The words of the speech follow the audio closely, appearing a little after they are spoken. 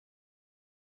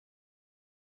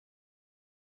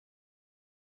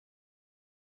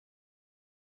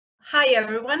Hi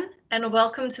everyone, and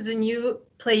welcome to the new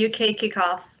PlayUK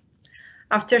kickoff.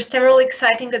 After several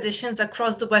exciting editions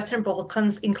across the Western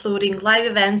Balkans, including live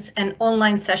events and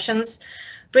online sessions,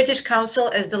 British Council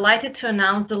is delighted to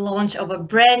announce the launch of a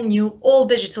brand new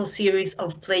all-digital series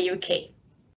of PlayUK.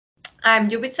 I'm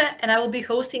Ljubica, and I will be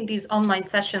hosting these online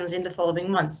sessions in the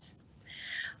following months.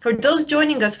 For those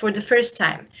joining us for the first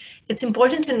time, it's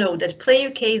important to know that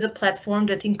PlayUK is a platform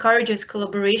that encourages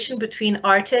collaboration between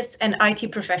artists and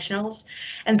IT professionals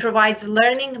and provides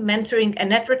learning, mentoring,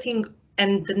 and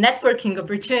networking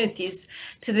opportunities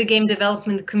to the game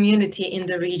development community in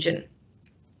the region.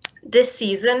 This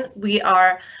season, we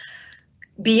are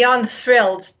beyond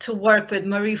thrilled to work with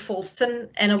Marie Folston,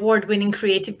 an award-winning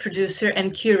creative producer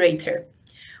and curator.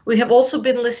 We have also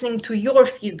been listening to your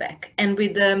feedback, and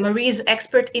with Marie's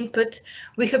expert input,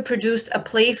 we have produced a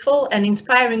playful and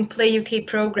inspiring PlayUK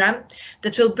program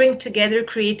that will bring together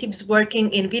creatives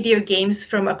working in video games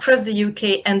from across the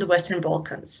UK and the Western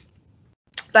Balkans.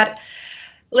 But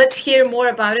let's hear more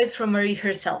about it from Marie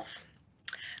herself.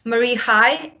 Marie,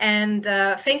 hi, and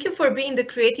thank you for being the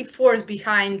creative force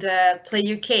behind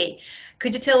PlayUK.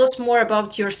 Could you tell us more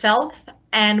about yourself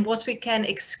and what we can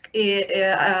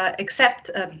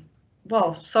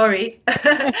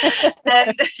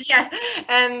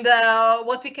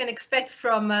what we can expect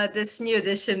from this new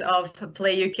edition of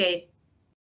PlayUK?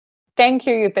 Thank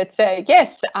you, Ljubica.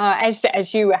 Yes,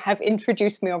 as you have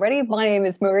introduced me already, my name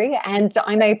is Marie, and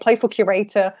I'm a playful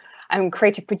curator. I'm a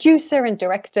creative producer and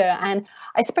director, and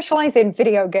I specialize in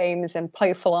video games and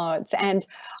playful arts. And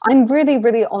I'm really,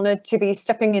 really honored to be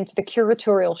stepping into the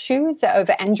curatorial shoes of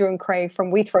Andrew and Craig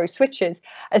from We Throw Switches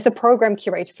as the program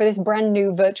curator for this brand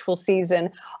new virtual season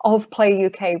of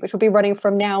PlayUK, which will be running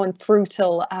from now and through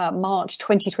till March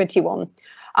 2021.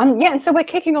 And so we're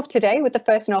kicking off today with the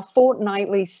first in our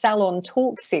fortnightly Salon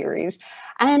Talk series.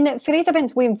 And for these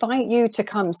events, we invite you to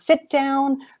come sit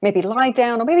down, maybe lie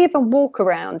down, or maybe even walk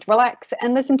around, relax,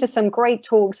 and listen to some great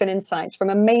talks and insights from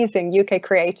amazing UK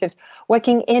creatives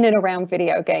working in and around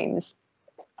video games.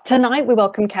 Tonight, we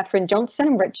welcome Johnson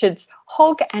and Richard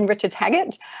Hogg and Richard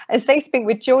Haggett as they speak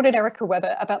with Jordan and Erica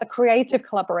Webber about the creative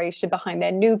collaboration behind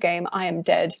their new game, I Am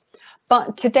Dead.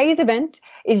 But today's event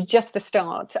is just the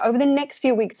start. Over the next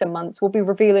few weeks and months, we'll be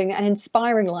revealing an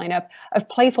inspiring lineup of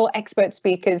playful expert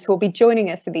speakers who will be joining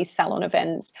us at these salon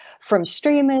events, from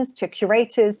streamers to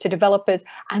curators to developers,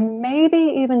 and maybe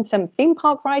even some theme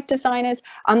park ride designers,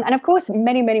 and of course,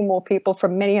 many, many more people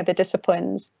from many other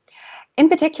disciplines. In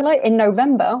particular, in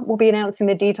November, we'll be announcing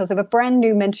the details of a brand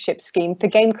new mentorship scheme for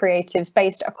game creatives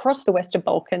based across the Western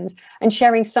Balkans and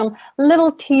sharing some little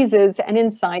teasers and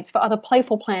insights for other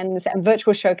playful plans and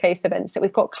virtual showcase events that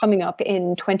we've got coming up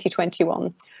in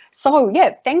 2021. So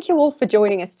yeah, thank you all for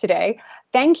joining us today.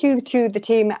 Thank you to the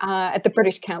team at the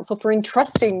British Council for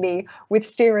entrusting me with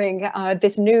steering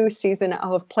this new season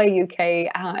of PlayUK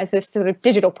as a sort of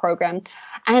digital program.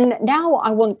 And now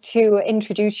I want to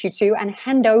introduce you to and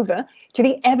hand over to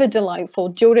the ever delightful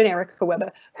Jordan Erica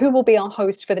Webber, who will be our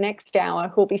host for the next hour,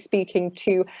 who will be speaking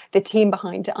to the team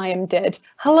behind I Am Dead.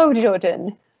 Hello,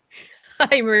 Jordan.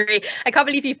 Hi, Marie. I can't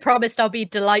believe you've promised I'll be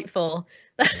delightful.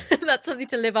 That's something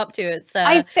to live up to. It's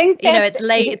I think it's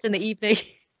late, it's in the evening.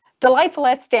 Delightful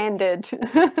as standard.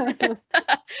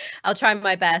 I'll try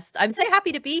my best. I'm so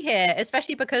happy to be here,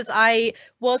 especially because I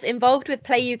was involved with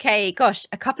PlayUK, gosh,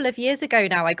 a couple of years ago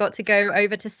now. I got to go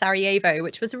over to Sarajevo,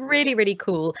 which was really, really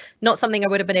cool. Not something I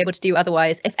would have been able to do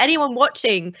otherwise. If anyone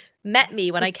watching met me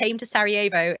when I came to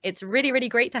Sarajevo, it's really, really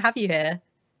great to have you here.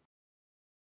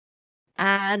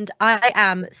 And I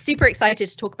am super excited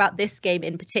to talk about this game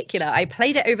in particular. I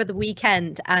played it over the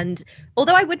weekend, and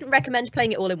although I wouldn't recommend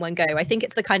playing it all in one go, I think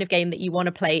it's the kind of game that you want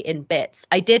to play in bits.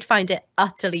 I did find it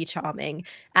utterly charming,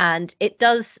 and it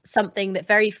does something that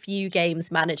very few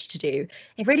games manage to do.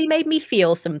 It really made me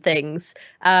feel some things.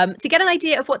 To get an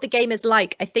idea of what the game is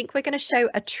like, I think we're going to show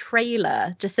a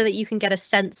trailer just so that you can get a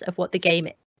sense of what the game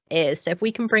is. So if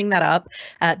we can bring that up,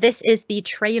 this is the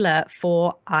trailer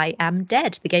for I Am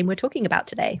Dead, the game we're talking about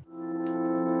today.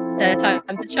 Third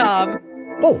time's a charm.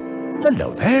 Oh,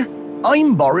 hello there.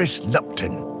 I'm Boris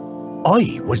Lupton.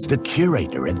 I was the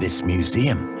curator in this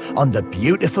museum on the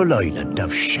beautiful island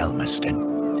of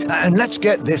Shelmerston. And let's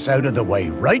get this out of the way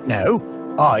right now.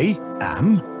 I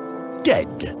am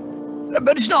dead.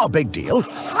 But it's not a big deal.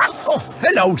 Oh,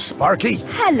 hello, Sparky.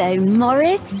 Hello,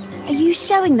 Morris. Are you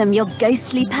showing them your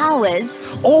ghostly powers?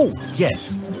 Oh,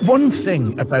 yes. One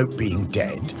thing about being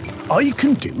dead, I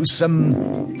can do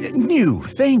some new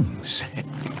things.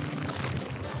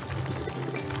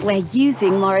 We're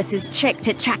using Morris's trick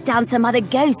to track down some other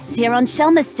ghosts here on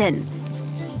Shelmerston.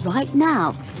 Right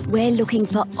now, We're looking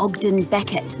for Ogden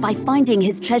Beckett by finding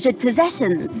his treasured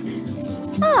possessions.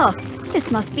 Ah,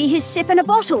 this must be his ship in a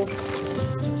bottle.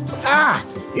 Ah,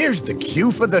 here's the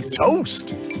queue for the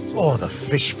toast. Oh, the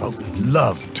fish folk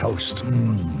love toast.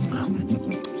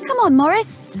 Come on,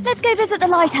 Morris. Let's go visit the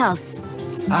lighthouse.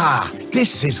 Ah,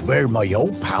 this is where my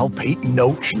old pal Pete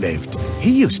Noach lived.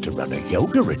 He used to run a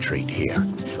yoga retreat here,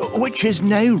 which is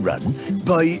now run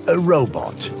by a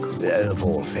robot, of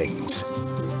all things.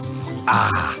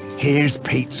 Ah, here's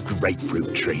Pete's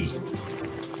grapefruit tree.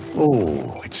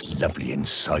 Oh, it's lovely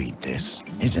inside this,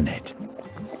 isn't it?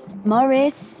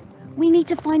 Morris, we need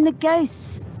to find the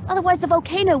ghosts. Otherwise the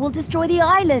volcano will destroy the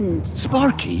island.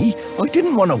 Sparky, I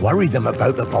didn't want to worry them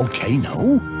about the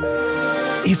volcano.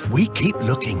 If we keep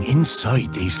looking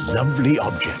inside these lovely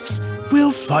objects,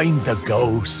 we'll find the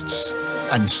ghosts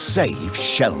and save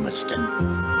Shelmerston.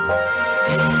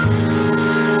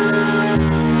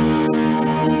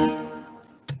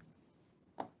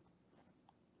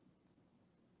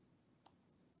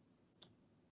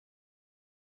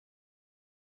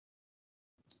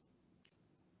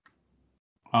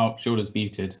 Oh, Jordan's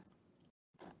muted.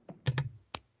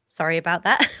 Sorry about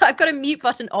that. I've got a mute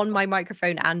button on my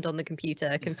microphone and on the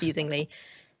computer, confusingly.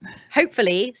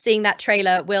 Hopefully, seeing that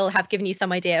trailer will have given you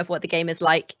some idea of what the game is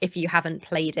like if you haven't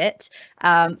played it.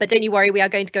 But don't you worry, we are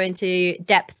going to go into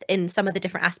depth in some of the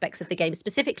different aspects of the game,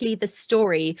 specifically the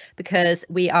story, because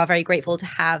we are very grateful to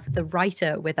have the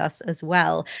writer with us as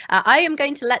well. I am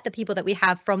going to let the people that we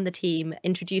have from the team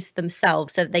introduce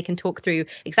themselves so that they can talk through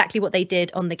exactly what they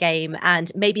did on the game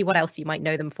and maybe what else you might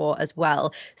know them for as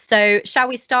well. So shall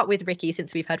we start with Ricky,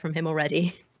 since we've heard from him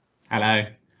already? Hello.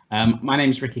 My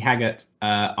name's Ricky Haggett.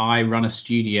 I run a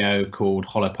studio called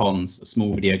Hollow Ponds, a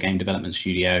small video game development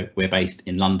studio. We're based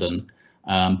in London,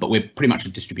 but we're pretty much a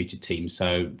distributed team.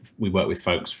 So we work with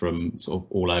folks from sort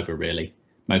of all over, really,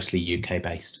 mostly UK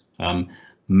based.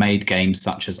 Made games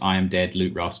such as I Am Dead,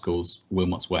 Loot Rascals,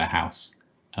 Wilmot's Warehouse,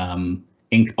 often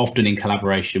in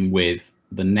collaboration with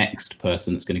the next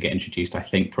person that's going to get introduced, I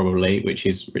think probably, which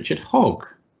is Richard Hogg.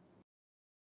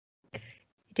 You're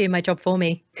doing my job for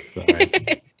me.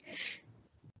 Sorry.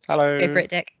 Hello. Go for it,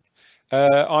 Dick.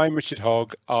 I'm Richard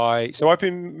Hogg. So I've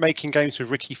been making games with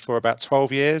Ricky for about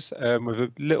 12 years, with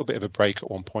a little bit of a break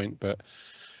at one point, but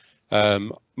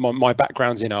my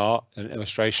background's in art and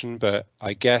illustration, but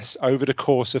I guess over the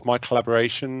course of my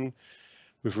collaboration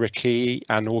with Ricky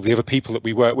and all the other people that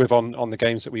we work with on the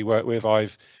games that we work with,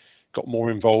 I've got more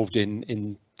involved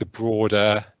in the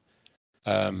broader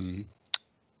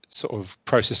sort of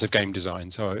process of game design.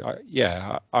 So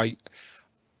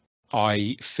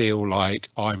I feel like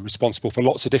I'm responsible for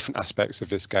lots of different aspects of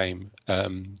this game,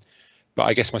 but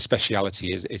I guess my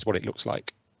speciality is what it looks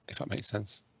like, if that makes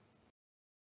sense.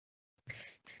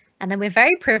 And then we're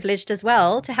very privileged as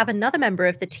well to have another member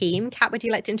of the team. Kat, would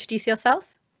you like to introduce yourself?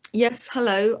 Yes,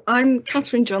 hello. I'm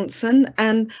Catherine Johnson,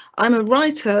 and I'm a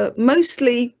writer,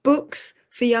 mostly books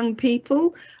for young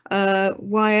people,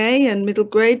 YA and middle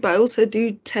grade, but I also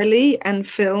do telly and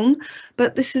film.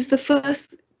 But this is the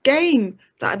first game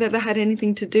that I've ever had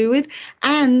anything to do with,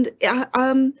 and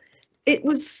it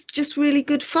was just really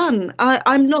good fun.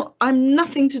 I'm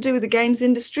nothing to do with the games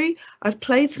industry. I've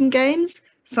played some games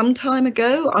some time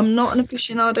ago. I'm not an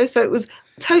aficionado, so it was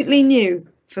totally new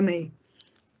for me.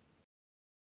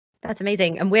 That's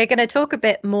amazing. And we're going to talk a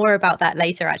bit more about that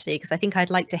later, actually, because I think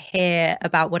I'd like to hear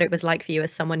about what it was like for you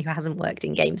as someone who hasn't worked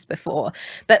in games before.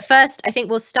 But first, I think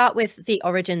we'll start with the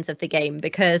origins of the game,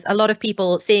 because a lot of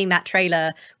people seeing that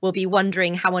trailer will be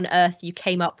wondering how on earth you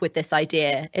came up with this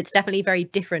idea. It's definitely very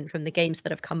different from the games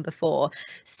that have come before.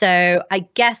 So I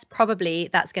guess probably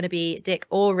that's going to be Dick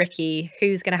or Ricky.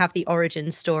 Who's going to have the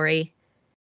origin story?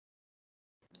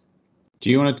 Do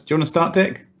you want to start,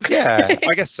 Dick? Yeah,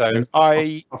 I guess so. I'll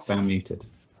stay unmuted.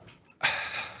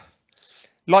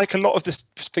 Like a lot of the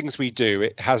things we do,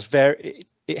 it has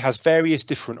various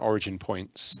different origin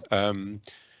points.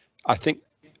 I think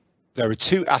there are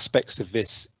two aspects of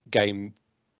this game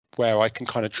where I can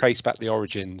kind of trace back the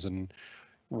origins, and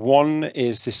one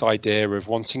is this idea of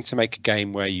wanting to make a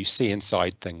game where you see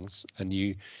inside things and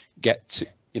you get to,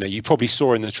 you probably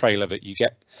saw in the trailer that you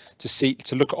get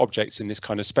to look at objects in this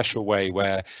kind of special way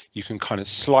where you can kind of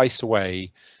slice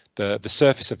away the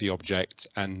surface of the object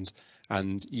and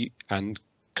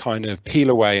kind of peel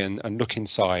away and look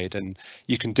inside, and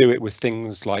you can do it with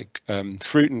things like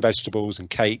fruit and vegetables and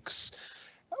cakes,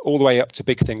 all the way up to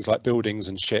big things like buildings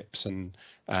and ships and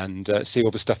see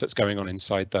all the stuff that's going on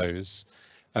inside those.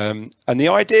 And the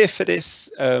idea for this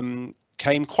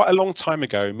came quite a long time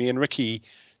ago. Me and Ricky,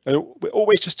 we're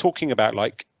always just talking about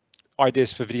like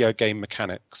ideas for video game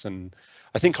mechanics, and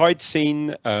I think I'd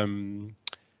seen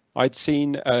I'd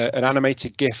seen an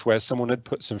animated GIF where someone had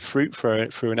put some fruit through an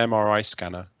MRI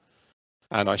scanner,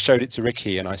 and I showed it to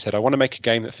Ricky, and I said, I want to make a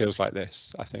game that feels like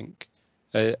this. I think,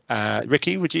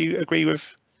 Ricky, would you agree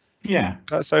with? Yeah.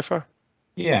 That so far?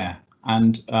 Yeah,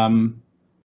 and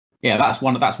yeah, that's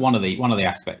one of the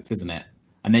aspects, isn't it?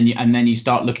 And then you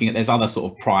start looking at, there's other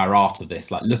sort of prior art of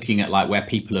this, like looking at like where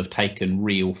people have taken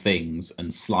real things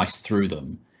and sliced through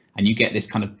them, and you get this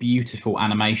kind of beautiful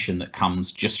animation that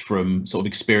comes just from sort of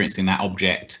experiencing that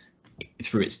object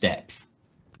through its depth.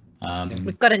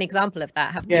 We've got an example of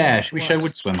that, haven't we? Yeah, should we show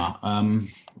Wood Swimmer?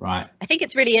 Right. I think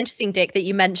it's really interesting, Dick, that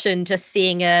you mentioned just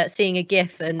seeing a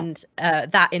GIF and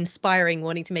that inspiring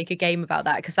wanting to make a game about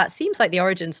that, because that seems like the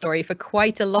origin story for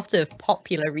quite a lot of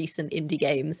popular recent indie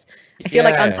games. I feel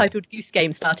like Untitled Goose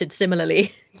Game started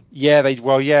similarly. Yeah,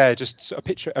 just a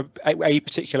picture, a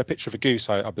particular picture of a goose,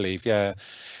 I believe. Yeah.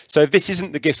 So this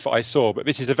isn't the GIF that I saw, but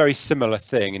this is a very similar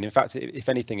thing, and in fact, if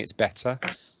anything, it's better.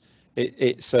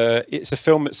 It's a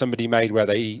film that somebody made where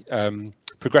they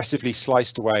progressively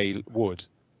sliced away wood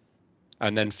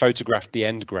and then photographed the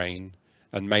end grain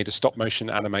and made a stop motion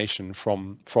animation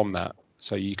from that,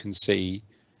 so you can see.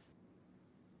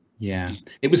 Yeah,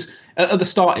 it was at the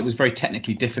start, it was very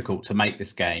technically difficult to make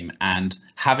this game, and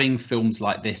having films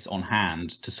like this on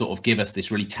hand to sort of give us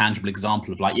this really tangible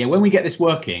example of like, yeah, when we get this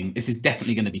working, this is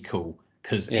definitely going to be cool,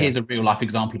 because here's a real life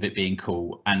example of it being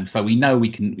cool. And so we know we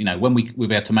can, when we'll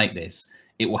be able to make this,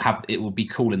 it will be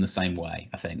cool in the same way,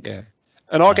 I think. Yeah.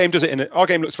 And our game does it our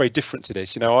game looks very different to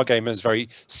this. Our game has very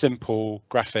simple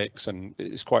graphics and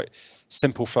it's quite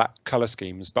simple flat color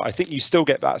schemes, but I think you still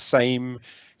get that same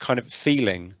kind of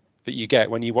feeling that you get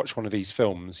when you watch one of these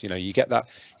films. You get that,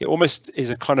 it almost is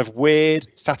a kind of weird,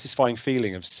 satisfying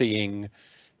feeling of seeing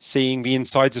the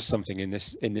insides of something in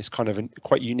this kind of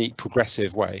quite unique,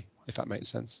 progressive way, if that makes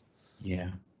sense.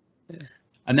 Yeah.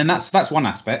 And then that's one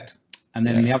aspect, and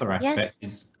then the other aspect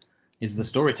is the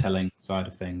storytelling side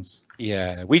of things.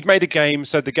 Yeah, we'd made a game.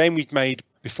 So the game we'd made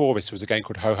before this was a game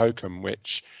called Hohokum,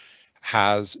 which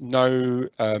has no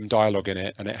dialogue in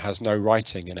it and it has no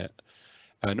writing in it.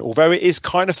 And although it is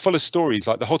kind of full of stories,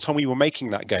 like the whole time we were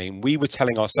making that game, we were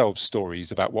telling ourselves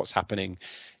stories about what's happening,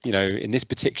 in this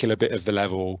particular bit of the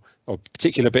level or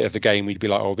particular bit of the game. We'd be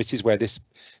like, oh, this is where this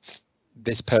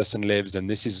person lives and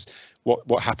this is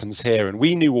what happens here. And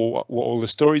we knew what all the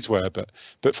stories were, but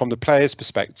from the player's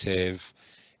perspective,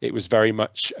 it was very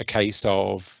much a case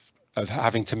of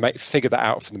having to figure that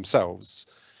out for themselves.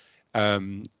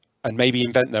 And maybe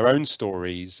invent their own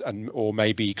stories or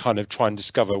maybe kind of try and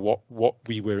discover what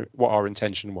our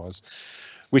intention was,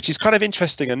 which is kind of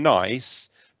interesting and nice,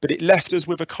 but it left us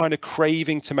with a kind of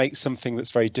craving to make something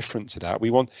that's very different to that.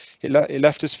 It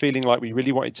left us feeling like we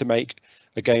really wanted to make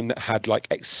a game that had like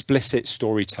explicit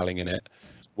storytelling in it,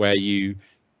 where you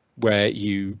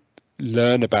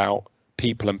learn about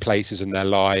people and places and their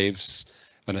lives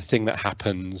and a thing that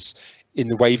happens in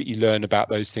the way that you learn about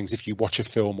those things if you watch a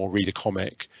film or read a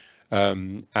comic.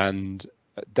 And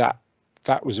that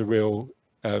was a real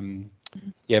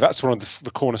that's one of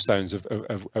the cornerstones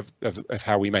of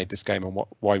how we made this game and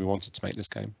why we wanted to make this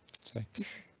game. So.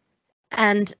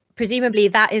 And presumably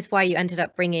that is why you ended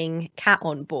up bringing Kat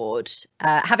on board,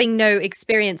 having no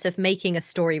experience of making a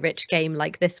story-rich game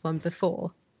like this one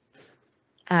before.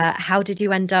 How did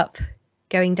you end up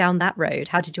going down that road?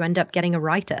 How did you end up getting a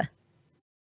writer?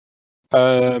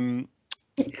 Yeah.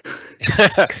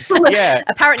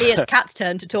 Apparently it's Kat's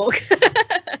turn to talk.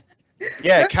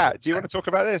 Yeah, Kat, do you want to talk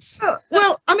about this?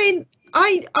 Well, I mean,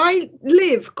 I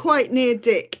live quite near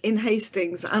Dick in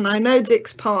Hastings, and I know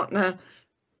Dick's partner.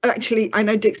 Actually, I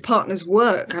know Dick's partner's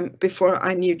work before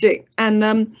I knew Dick.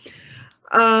 And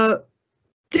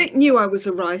Dick knew I was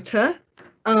a writer,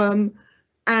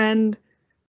 and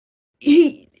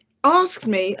he asked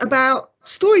me about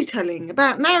storytelling,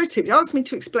 about narrative. He asked me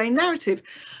to explain narrative.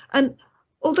 And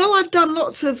although I've done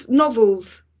lots of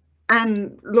novels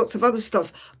and lots of other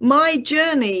stuff, my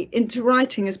journey into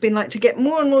writing has been like to get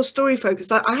more and more story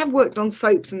focused. I have worked on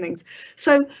soaps and things.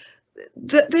 So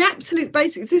the absolute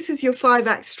basics, this is your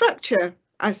 5-act structure,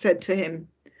 I said to him.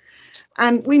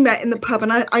 And we met in the pub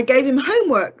and I gave him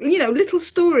homework, little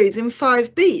stories in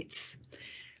 5 beats,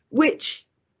 which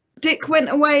Dick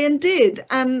went away and did.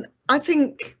 And I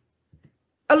think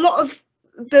a lot of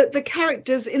the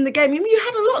characters in the game, you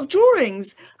had a lot of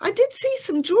drawings. I did see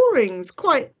some drawings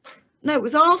it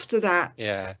was after that.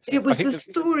 Yeah. It was the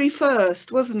story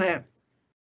first, wasn't it?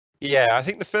 Yeah, I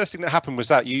think the first thing that happened was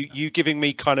that you giving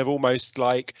me kind of almost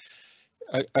like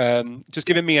just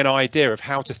giving me an idea of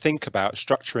how to think about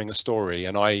structuring a story.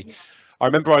 And I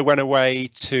remember I went away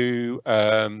to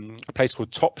a place called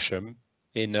Topsham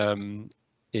in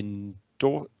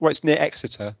it's near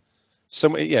Exeter,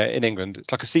 somewhere, yeah, in England.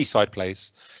 It's like a seaside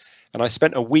place. And I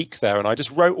spent a week there, and I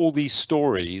just wrote all these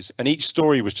stories, and each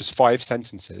story was just 5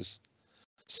 sentences.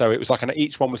 So it was like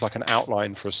each one was like an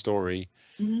outline for a story.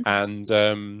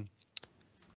 Mm-hmm.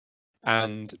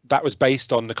 And that was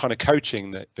based on the kind of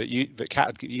coaching that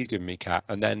Kat you given me, Kat.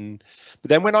 But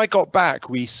then when I got back,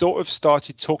 we sort of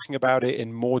started talking about it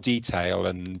in more detail,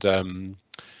 and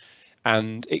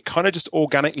it kind of just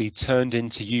organically turned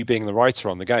into you being the writer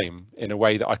on the game in a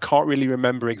way that I can't really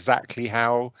remember exactly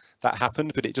how that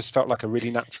happened, but it just felt like a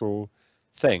really natural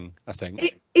thing, I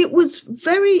think. It was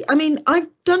very, I mean, I've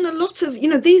done a lot of,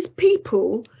 these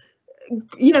people,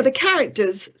 the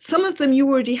characters, some of them you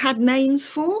already had names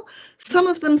for, some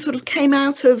of them sort of came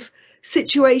out of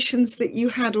situations that you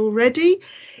had already.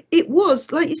 It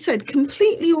was, like you said,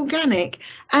 completely organic,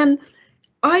 and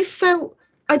I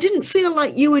didn't feel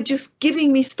like you were just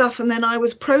giving me stuff and then I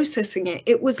was processing it.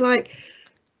 It was like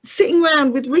sitting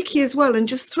around with Ricky as well and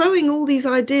just throwing all these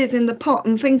ideas in the pot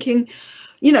and thinking,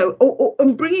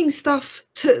 and bringing stuff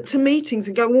to meetings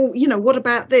and going, well, what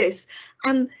about this?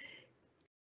 And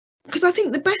because I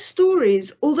think the best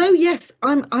stories, although yes,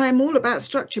 I'm all about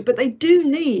structure, but they do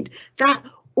need that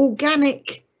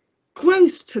organic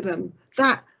growth to them,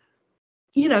 that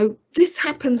this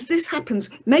happens,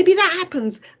 maybe that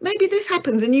happens, maybe this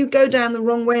happens, and you go down the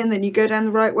wrong way and then you go down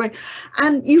the right way,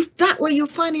 and that way you're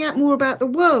finding out more about the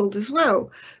world as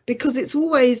well, because it's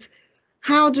always,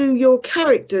 how do your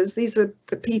characters, these are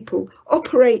the people,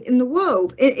 operate in the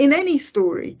world, in any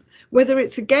story, whether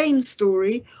it's a game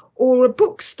story or a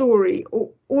book story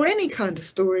or any kind of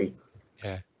story.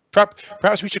 Yeah,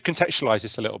 perhaps we should contextualize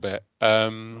this a little bit.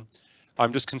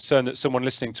 I'm just concerned that someone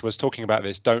listening to us talking about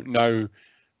this don't know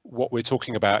what we're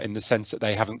talking about, in the sense that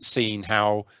they haven't seen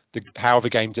how the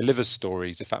game delivers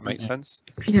stories, if that makes sense.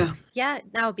 Yeah,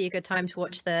 now would be a good time to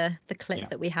watch the clip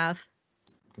that we have.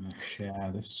 I'm going to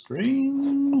share the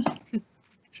screen.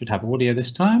 Should have audio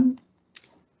this time.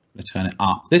 I'm going to turn it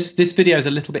up. This video is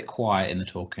a little bit quiet in the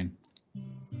talking.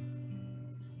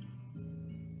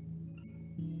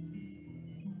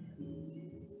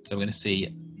 So we're going to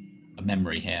see a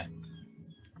memory here.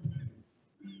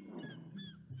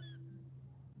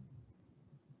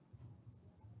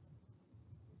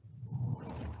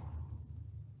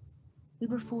 We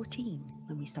were 14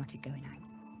 when we started going out.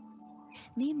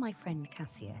 Me and my friend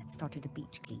Cassia had started a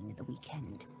beach clean at the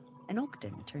weekend, and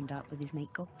Ogden turned up with his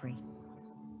mate Godfrey.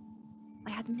 I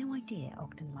had no idea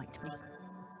Ogden liked me.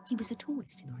 He was the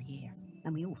tallest in our year,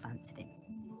 and we all fancied him.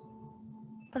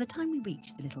 By the time we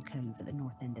reached the little cove at the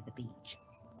north end of the beach,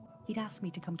 he'd asked me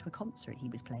to come to a concert he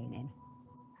was playing in.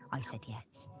 I said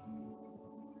yes.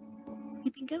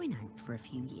 We'd been going out for a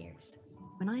few years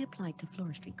when I applied to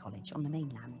Floristry College on the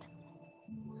mainland.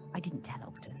 I didn't tell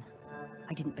Ogden.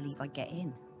 I didn't believe I'd get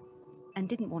in, and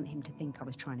didn't want him to think I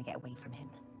was trying to get away from him.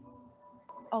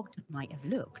 Ogden might have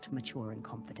looked mature and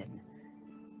confident,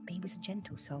 but he was a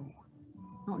gentle soul,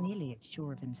 not nearly as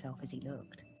sure of himself as he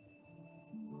looked.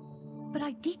 But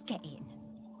I did get in,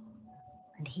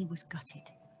 and he was gutted.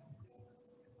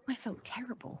 I felt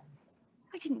terrible.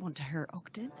 I didn't want to hurt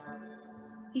Ogden.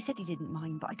 He said he didn't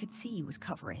mind, but I could see he was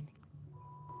covering.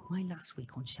 My last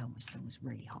week on Shelmerston was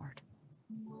really hard.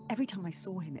 Every time I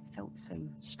saw him, it felt so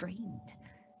strained,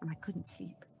 and I couldn't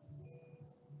sleep.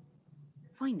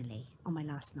 Finally, on my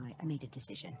last night, I made a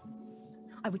decision.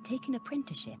 I would take an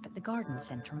apprenticeship at the garden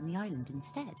centre on the island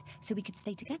instead, so we could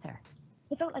stay together.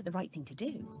 It felt like the right thing to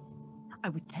do. I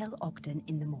would tell Ogden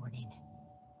in the morning.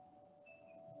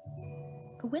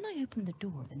 But when I opened the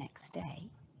door the next day,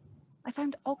 I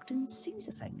found Ogden's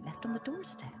sousaphone left on the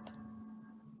doorstep.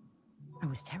 I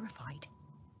was terrified.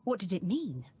 What did it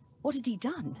mean? What had he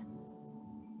done?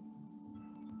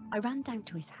 I ran down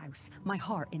to his house, my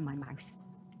heart in my mouth.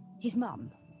 His mum,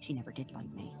 she never did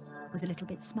like me, was a little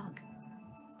bit smug.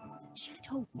 She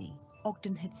told me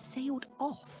Ogden had sailed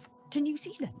off to New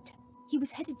Zealand. He was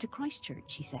headed to Christchurch,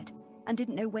 she said, and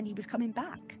didn't know when he was coming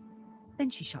back. Then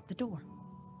she shut the door.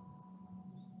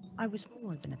 I was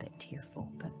more than a bit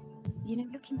tearful, but,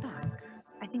 looking back,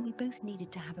 I think we both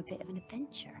needed to have a bit of an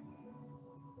adventure.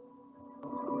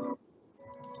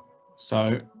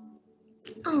 So,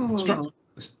 the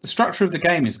structure of the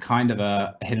game is kind of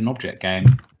a hidden object game,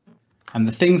 and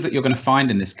the things that you're going to find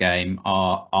in this game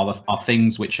are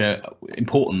things which are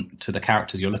important to the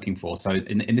characters you're looking for. So,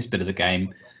 in this bit of the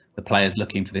game, the player's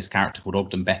looking for this character called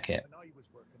Ogden Beckett,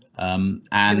 and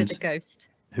who is a ghost,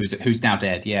 who's now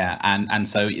dead. Yeah, and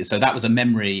so that was a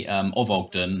memory of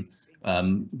Ogden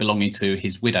belonging to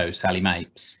his widow Sally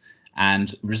Mapes,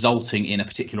 and resulting in a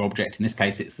particular object. In this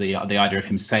case, it's the idea of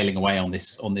him sailing away on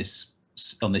this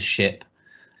ship,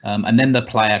 And then the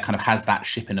player kind of has that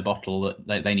ship in a bottle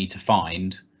that they need to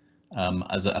find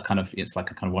as a kind of, it's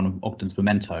like a kind of one of Ogden's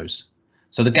mementos.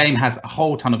 So the game has a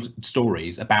whole ton of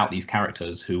stories about these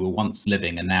characters who were once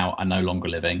living and now are no longer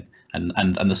living, and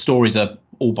the stories are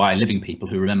all by living people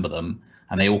who remember them,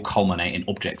 and they all culminate in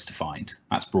objects to find.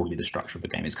 That's broadly the structure of the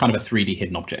game. It's kind of a 3D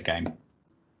hidden object game.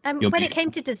 When it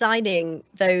came to designing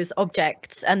those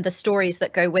objects and the stories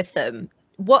that go with them,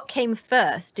 what came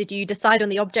first? Did you decide on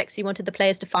the objects you wanted the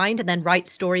players to find and then write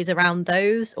stories around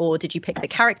those? Or did you pick the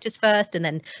characters first and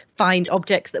then find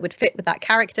objects that would fit with that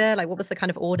character? Like, what was the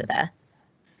kind of order there?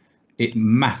 It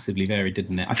massively varied,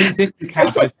 didn't it? I think Dick and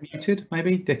Kat are both muted,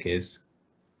 maybe? Dick is.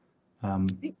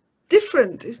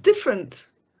 Different. It's different.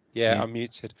 Yeah, I'm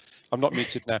muted. I'm not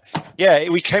muted now. Yeah,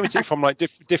 we came at it from like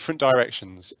different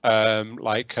directions.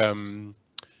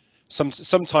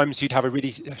 Sometimes you'd have a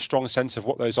really strong sense of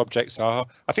what those objects are.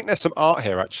 I think there's some art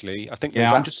here actually. I think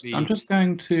I'm just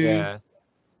going to. Yeah.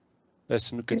 There's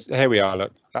some good. Here we are.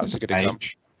 Look, that's a good example.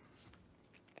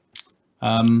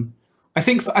 I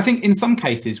think in some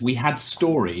cases we had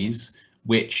stories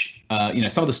which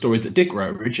some of the stories that Dick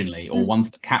wrote originally, or ones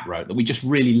that Kat wrote, that we just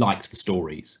really liked the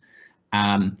stories.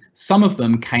 Some of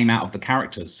them came out of the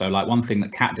characters. So like one thing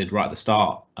that Kat did right at the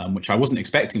start, which I wasn't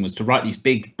expecting, was to write these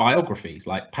big biographies,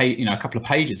 like a couple of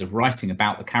pages of writing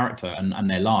about the character and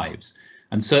their lives.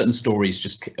 And certain stories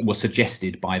just were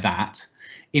suggested by that.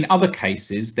 In other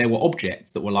cases, there were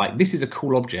objects that were like, this is a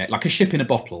cool object, like a ship in a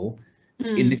bottle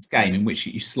in this game in which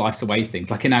you slice away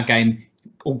things. Like in our game,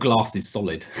 all glass is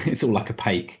solid. It's all like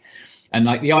opaque. And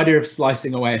like the idea of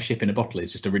slicing away a ship in a bottle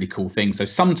is just a really cool thing. So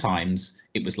sometimes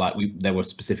it was like there were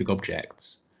specific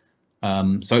objects.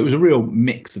 So it was a real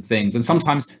mix of things. And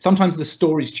sometimes the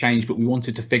stories changed, but we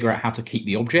wanted to figure out how to keep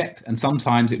the object. And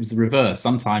sometimes it was the reverse.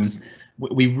 Sometimes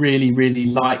we really, really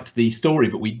liked the story,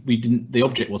 but we didn't. The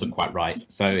object wasn't quite right.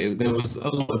 So there was a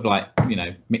lot of like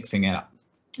mixing it up.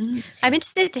 I'm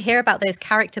interested to hear about those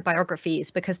character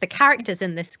biographies, because the characters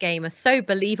in this game are so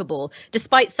believable,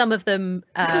 despite some of them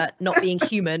not being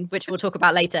human, which we'll talk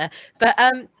about later. But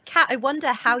Kat, I wonder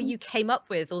how you came up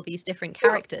with all these different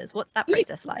characters. What's that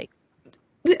process like?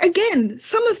 Again,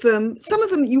 some of them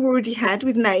you already had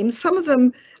with names. Some of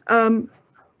them,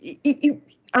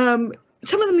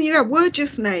 were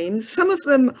just names. Some of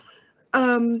them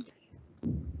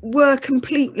were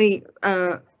completely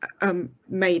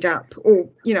made up, or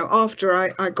after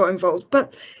I got involved.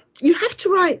 But you have to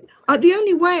write. The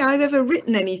only way I've ever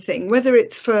written anything, whether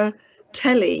it's for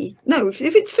telly, if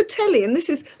it's for telly, and this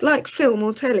is like film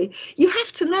or telly, you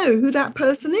have to know who that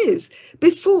person is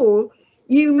before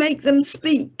you make them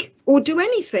speak or do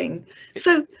anything.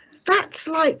 So that's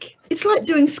like, it's like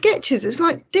doing sketches. It's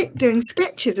like Dick doing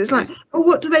sketches. It's like, oh,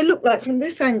 what do they look like from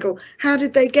this angle? How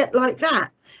did they get like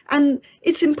that? And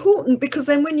it's important, because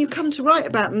then when you come to write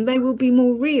about them, they will be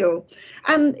more real.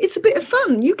 And it's a bit of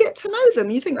fun. You get to know them.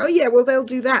 You think, oh, yeah, well, they'll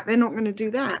do that. They're not going to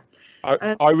do that.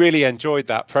 I really enjoyed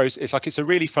that process. It's a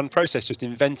really fun process, just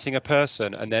inventing a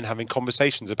person and then having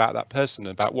conversations about that person,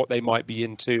 about what they might be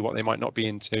into, what they might not be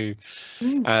into.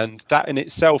 And that in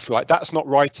itself, like, that's not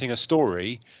writing a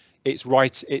story. It's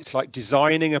like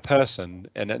designing a person.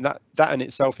 And that in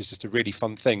itself is just a really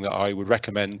fun thing that I would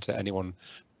recommend to anyone,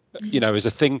 as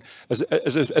a thing, as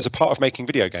a part of making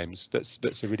video games.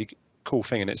 That's a really cool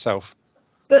thing in itself.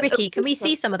 But Ricky, can we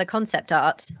see some of the concept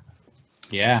art?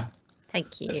 Yeah.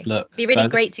 Thank you. It'd be really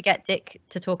great to get Dick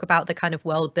to talk about the kind of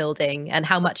world building and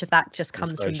how much of that just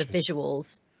comes from the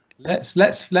visuals. Let's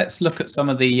look at some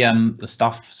of the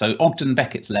stuff. So Ogden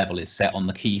Beckett's level is set on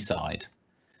the quayside,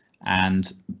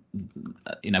 and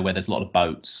where there's a lot of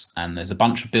boats, and there's a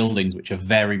bunch of buildings which are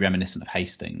very reminiscent of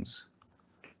Hastings.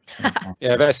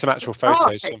 Yeah, there's some actual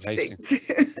photos from Hastings.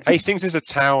 Hastings is a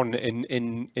town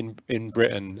in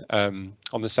Britain,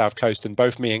 on the south coast, and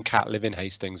both me and Kat live in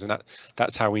Hastings, and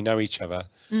that's how we know each other.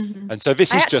 And so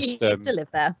this is just. I used to live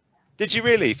there. Did you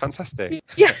really? Fantastic.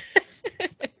 Yeah.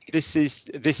 This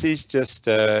is just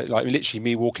like literally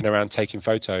me walking around taking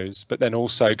photos, but then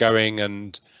also going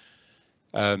and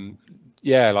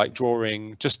like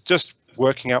drawing, just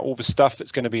working out all the stuff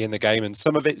that's going to be in the game, and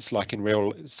some of it's like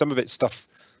some of it's stuff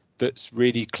that's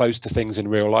really close to things in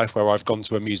real life, where I've gone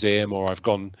to a museum, or I've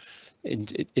gone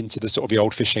into the sort of the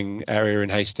old fishing area in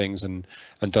Hastings and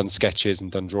done sketches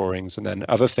and done drawings, and then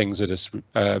other things that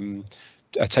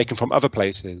are taken from other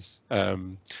places.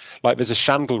 Like there's a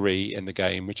chandlery in the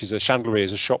game, which is a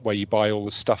shop where you buy all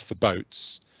the stuff for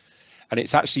boats, and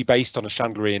it's actually based on a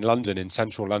chandlery in London, in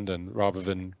central London, rather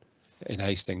than in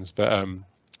Hastings. But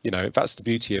that's the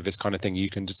beauty of this kind of thing. You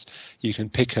can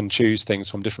pick and choose things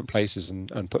from different places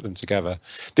and put them together.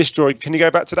 This drawing, can you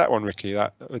go back to that one, Ricky,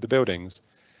 that with the buildings?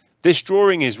 this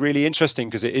drawing is really interesting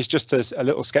because it is just a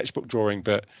little sketchbook drawing,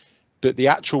 but the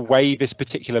actual way this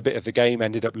particular bit of the game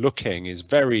ended up looking is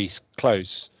very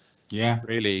close. Yeah,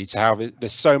 really, to how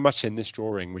there's so much in this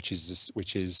drawing, which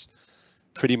is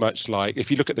pretty much like, if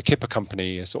you look at the Kipper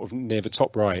Company, sort of near the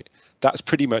top right, that's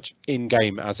pretty much in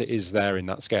game as it is there in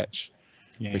that sketch,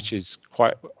 which is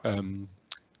quite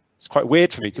it's quite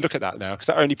weird for me to look at that now, because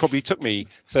that only probably took me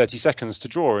 30 seconds to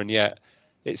draw, and yet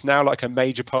it's now like a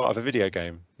major part of a video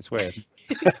game. It's weird.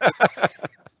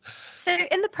 So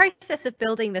in the process of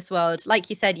building this world,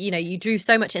 like you said, you know, you drew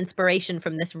so much inspiration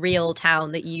from this real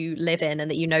town that you live in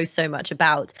and that you know so much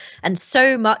about. And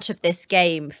so much of this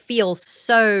game feels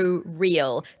so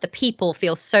real. The people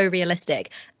feel so realistic.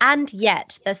 And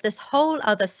yet there's this whole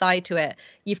other side to it.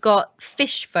 You've got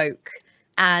fish folk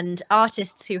and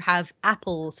artists who have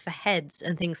apples for heads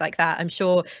and things like that. I'm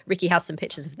sure Ricky has some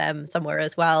pictures of them somewhere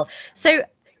as well. So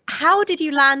how did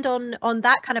you land on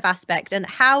that kind of aspect, and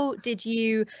how did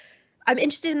you... I'm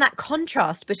interested in that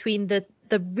contrast between the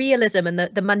realism and the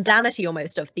mundanity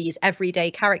almost of these everyday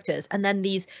characters, and then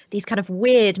these kind of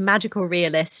weird magical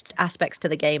realist aspects to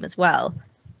the game as well.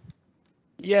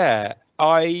 Yeah,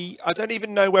 I don't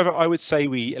even know whether I would say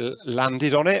we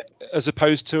landed on it, as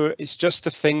opposed to it's just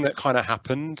a thing that kind of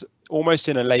happened almost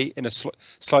in a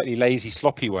slightly lazy,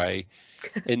 sloppy way.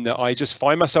 In that I just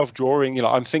find myself drawing, you know,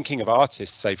 I'm thinking of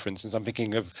artists, say for instance, I'm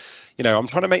thinking of, you know, I'm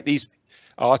trying to make these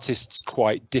artists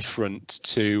quite different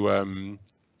to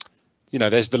you know,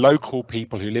 there's the local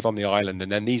people who live on the island,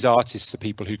 and then these artists are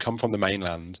people who come from the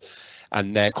mainland,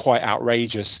 and they're quite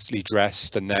outrageously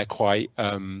dressed, and they're quite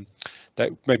they're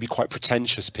maybe quite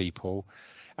pretentious people,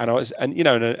 and you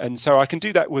know, and so I can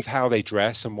do that with how they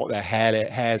dress and what their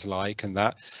hair's like and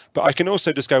that, but I can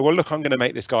also just go, well, look, I'm going to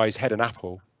make this guy's head an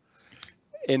apple,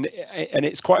 and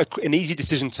it's quite an easy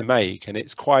decision to make, and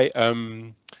it's quite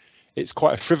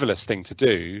a frivolous thing to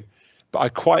do, but I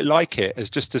quite like it as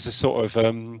just as a sort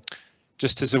of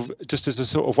just as a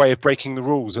sort of way of breaking the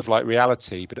rules of like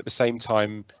reality, but at the same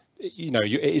time, you know,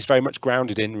 it is very much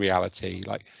grounded in reality.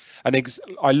 Like, and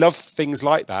I love things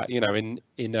like that, you know.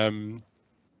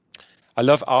 I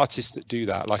love artists that do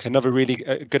that. Like, another really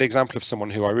good example of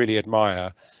someone who I really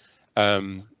admire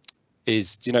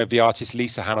is, you know, the artist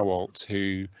Lisa Hannawalt,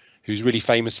 who's really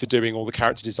famous for doing all the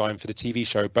character design for the TV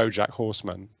show BoJack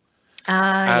Horseman.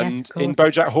 And yes, in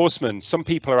BoJack Horseman, some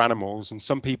people are animals and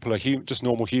some people are just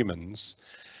normal humans,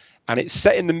 and it's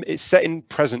set in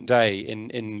present day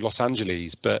in Los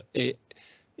Angeles, but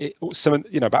some,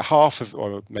 you know, about half of,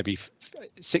 or maybe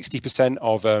 60%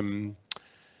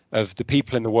 of the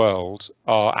people in the world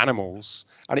are animals,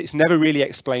 and it's never really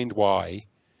explained why,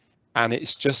 and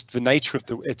it's just the nature of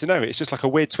I don't know, it's just like a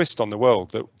weird twist on the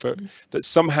world that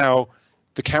somehow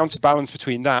the counterbalance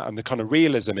between that and the kind of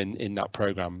realism in that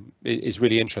program is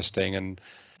really interesting, and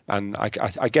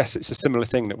I guess it's a similar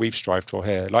thing that we've strived for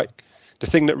here. Like the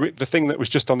thing that was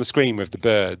just on the screen with the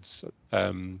birds.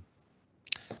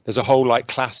 There's a whole like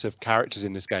class of characters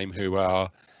in this game who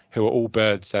are all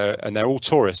birds, and they're all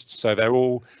tourists. So they're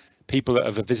all people that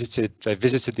have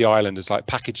visited the island as like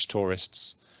package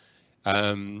tourists,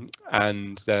 and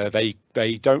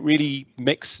they don't really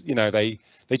mix. You know, they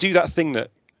do that thing that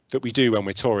we do when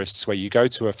we're tourists, where you go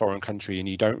to a foreign country and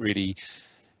you don't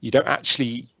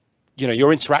actually, you know,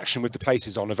 your interaction with the place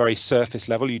is on a very surface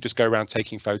level. You just go around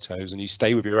taking photos and you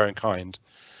stay with your own kind.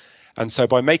 And so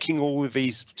by making all of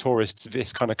these tourists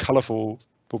this kind of colourful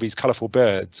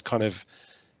birds kind of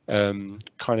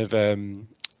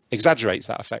exaggerates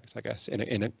that effect, I guess,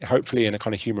 in a hopefully in a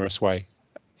kind of humorous way.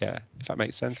 Yeah, if that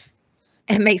makes sense.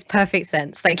 It makes perfect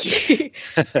sense. Thank you.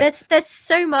 There's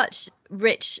so much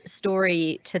rich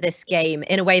story to this game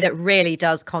in a way that really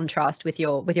does contrast with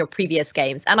your previous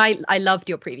games. And I loved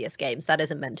your previous games. That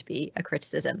isn't meant to be a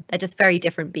criticism. They're just very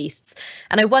different beasts.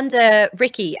 And I wonder,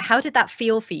 Ricky, how did that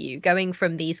feel for you, going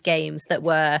from these games that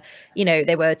were, you know,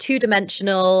 they were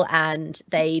two-dimensional and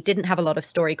they didn't have a lot of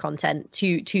story content,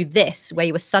 to this, where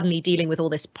you were suddenly dealing with all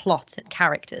this plot and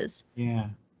characters? Yeah.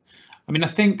 I mean, I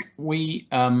think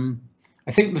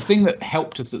I think the thing that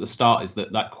helped us at the start is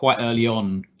that, like, quite early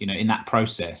on, you know, in that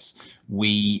process,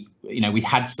 we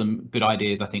had some good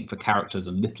ideas, I think, for characters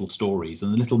and little stories,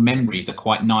 and the little memories are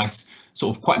quite nice,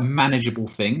 sort of quite manageable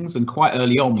things. And quite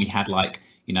early on, we had, like,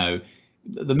 you know,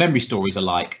 the memory stories are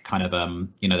like kind of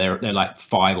you know, they're like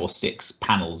 5 or 6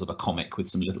 panels of a comic with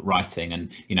some little writing,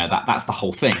 and you know, that's the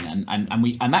whole thing, and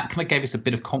that kind of gave us a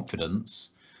bit of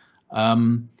confidence.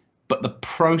 But the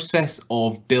process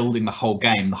of building the whole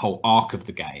game, the whole arc of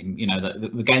the game, you know,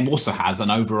 the game also has an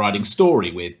overriding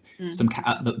story with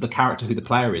the character who the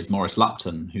player is, Maurice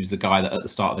Lupton, who's the guy that at the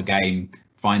start of the game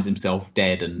finds himself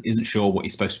dead and isn't sure what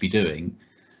he's supposed to be doing,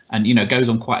 and goes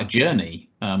on quite a journey,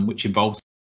 which involves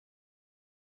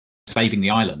saving the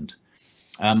island.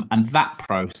 And that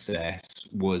process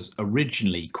was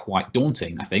originally quite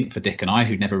daunting, I think, for Dick and I,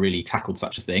 who'd never really tackled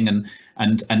such a thing, and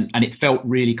it felt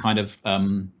really kind of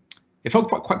it felt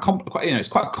quite it's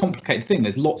quite a complicated thing.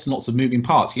 There's lots and lots of moving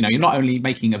parts. You're not only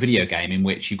making a video game in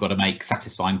which you've got to make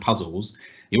satisfying puzzles,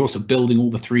 you're also building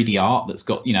all the 3D art that's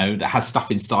got that has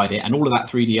stuff inside it, and all of that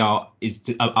 3D art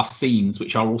are scenes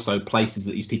which are also places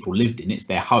that these people lived in. It's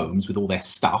their homes with all their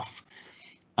stuff.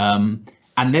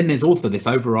 And then there's also this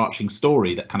overarching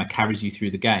story that kind of carries you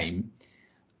through the game.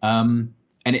 And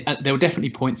there were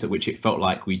definitely points at which it felt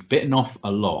like we'd bitten off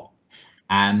a lot.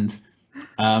 And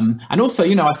also,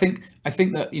 I think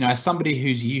that, as somebody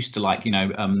who's used to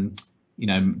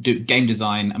do game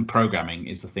design and programming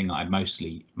is the thing that I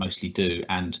mostly do.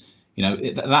 And,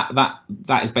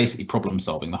 that is basically problem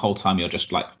solving. The whole time you're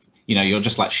just like,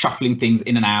 shuffling things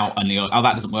in and out, and oh,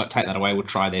 that doesn't work, take that away, we'll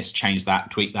try this, change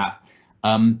that, tweak that.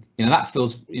 That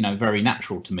feels very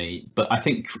natural to me, but I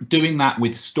think doing that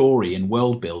with story and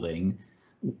world building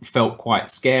felt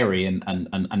quite scary and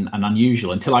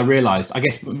unusual, until I realized, I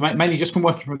guess mainly just from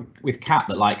working with Kat,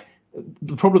 that like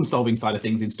the problem solving side of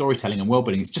things in storytelling and world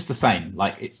building is just the same.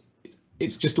 Like it's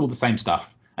just all the same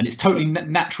stuff, and it's totally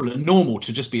natural and normal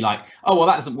to just be like, oh well,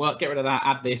 that doesn't work, get rid of that,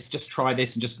 add this, just try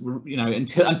this, and just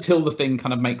until the thing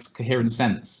kind of makes coherent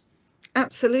sense.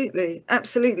 Absolutely,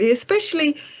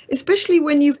 especially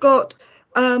when you've got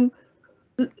a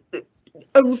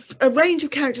range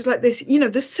of characters like this.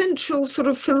 The central sort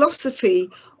of philosophy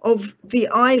of the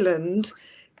island,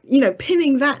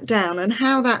 pinning that down and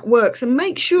how that works, and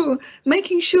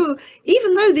making sure,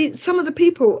 even though some of the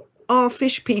people are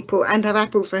fish people and have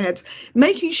apples for heads,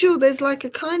 making sure there's like a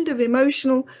kind of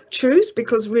emotional truth,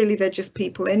 because really they're just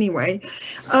people anyway.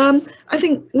 I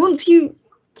think once you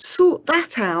sort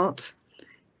that out,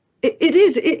 it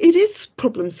is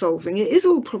problem solving. It is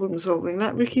all problem solving,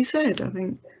 like Ricky said, I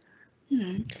think.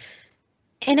 In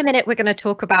a minute, we're going to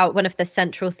talk about one of the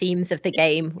central themes of the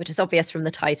game, which is obvious from the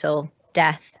title,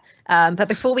 death. But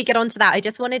before we get on to that, I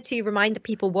just wanted to remind the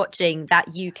people watching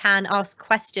that you can ask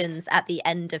questions at the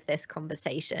end of this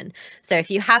conversation. So if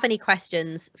you have any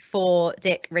questions for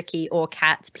Dick, Ricky or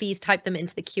Kat, please type them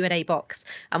into the Q&A box,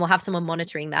 and we'll have someone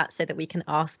monitoring that so that we can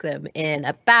ask them in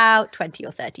about 20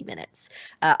 or 30 minutes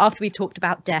after we've talked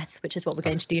about death, which is what we're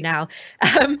going to do now.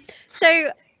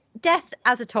 So death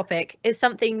as a topic is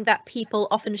something that people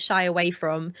often shy away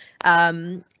from.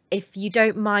 If you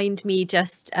don't mind me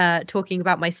just talking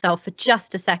about myself for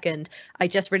just a second, I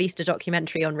just released a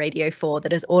documentary on Radio 4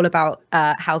 that is all about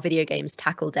how video games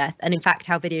tackle death, and in fact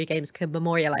how video games can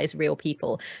memorialize real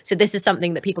people. So this is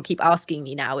something that people keep asking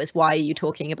me now, is why are you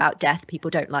talking about death?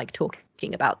 People don't like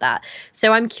talking about that.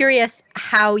 So I'm curious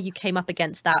how you came up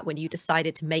against that when you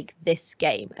decided to make this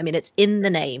game. I mean, it's in the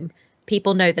name.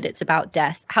 People know that it's about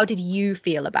death. How did you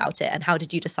feel about it, and how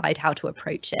did you decide how to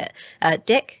approach it?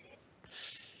 Dick?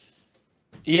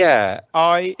 Yeah,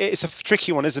 it's a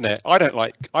tricky one, isn't it? I don't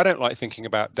like thinking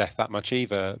about death that much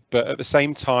either, but at the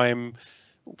same time,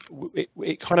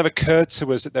 it kind of occurred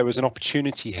to us that there was an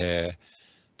opportunity here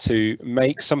to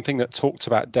make something that talked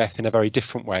about death in a very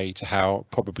different way to how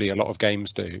probably a lot of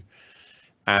games do.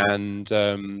 And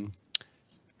I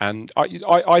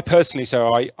personally,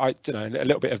 so I don't know, a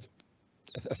little bit of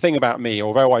a thing about me,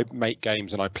 although I make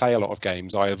games and I play a lot of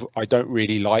games, I don't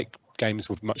really like games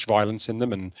with much violence in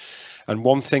them, and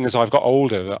one thing as I've got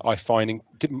older that I find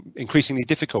increasingly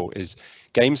difficult is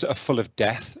games that are full of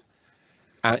death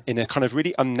in a kind of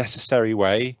really unnecessary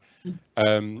way.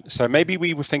 So maybe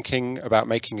we were thinking about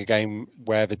making a game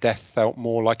where the death felt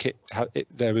more like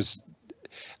there was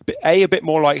a bit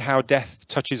more like how death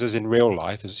touches us in real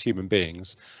life as human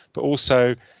beings, but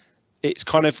also it's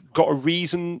kind of got a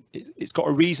reason. It's got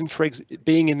a reason for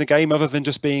being in the game, other than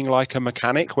just being like a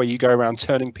mechanic where you go around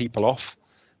turning people off,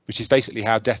 which is basically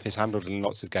how death is handled in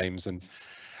lots of games. And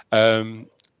so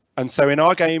in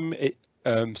our game,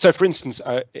 so for instance,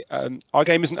 our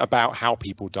game isn't about how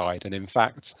people died, and in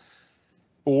fact,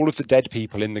 all of the dead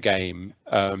people in the game,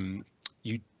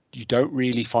 you don't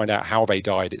really find out how they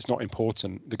died. It's not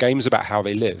important. The game's about how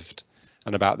they lived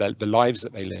and about the lives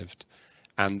that they lived,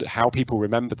 and how people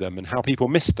remember them and how people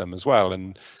miss them as well.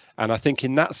 And I think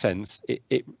in that sense,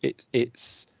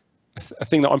 it's a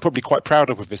thing that I'm probably quite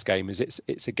proud of with this game, is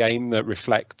it's a game that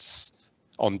reflects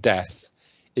on death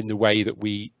in the way that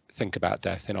we think about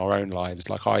death in our own lives.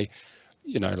 For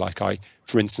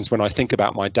instance, when I think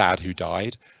about my dad who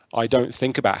died, I don't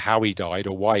think about how he died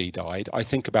or why he died. I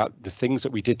think about the things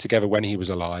that we did together when he was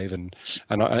alive, and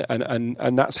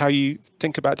that's how you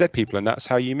think about dead people, and that's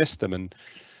how you miss them, and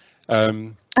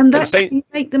that's how you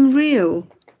make them real.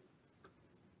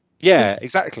 Yeah,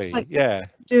 exactly. Like yeah,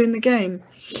 doing the game.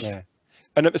 Yeah,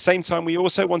 and at the same time, we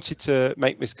also wanted to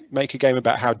make a game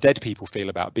about how dead people feel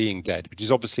about being dead, which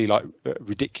is obviously like a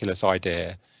ridiculous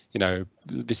idea. You know,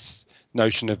 this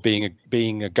notion of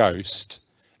being a ghost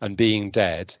and being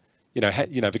dead. You know,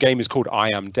 the game is called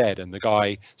I Am Dead, and the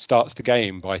guy starts the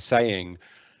game by saying,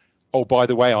 "Oh, by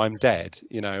the way, I'm dead."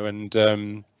 You know,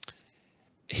 and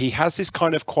he has this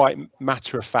kind of quite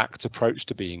matter-of-fact approach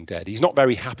to being dead. He's not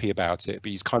very happy about it, but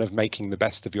he's kind of making the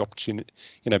best of the opportunity.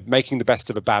 You know, making the best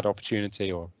of a bad opportunity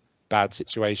or bad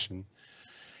situation,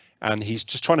 and he's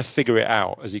just trying to figure it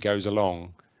out as he goes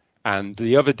along. And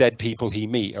the other dead people he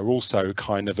meet are also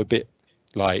kind of a bit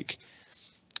like,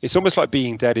 it's almost like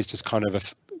being dead is just kind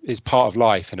of is part of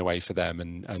life in a way for them,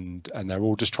 and they're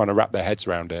all just trying to wrap their heads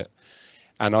around it.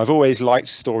 And I've always liked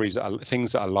stories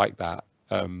things that are like that.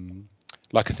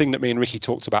 Like a thing that me and Ricky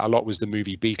talked about a lot was the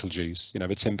movie Beetlejuice, you know,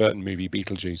 the Tim Burton movie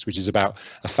Beetlejuice, which is about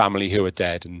a family who are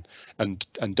dead and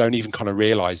don't even kind of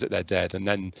realize that they're dead. And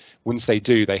then once they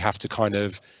do, they have to kind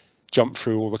of jump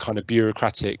through all the kind of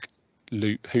bureaucratic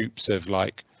hoops of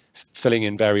like filling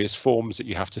in various forms that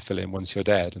you have to fill in once you're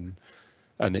dead.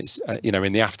 And it's, you know,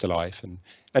 in the afterlife. And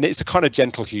it's a kind of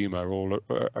gentle humor all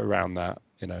around that,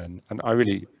 you know, and I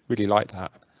really, really like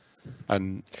that.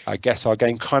 And I guess our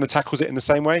game kind of tackles it in the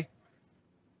same way.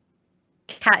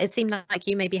 Kat, it seemed like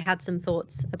you maybe had some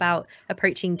thoughts about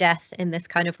approaching death in this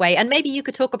kind of way, and maybe you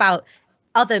could talk about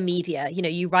other media. You know,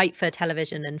 you write for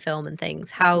television and film and things.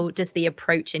 How does the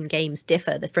approach in games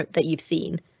differ that you've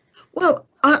seen? Well,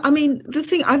 I mean, the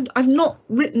thing, I've not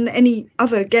written any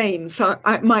other games, so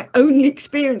my only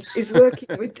experience is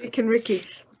working with Dick and Ricky,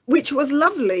 which was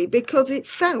lovely because it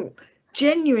felt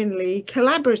genuinely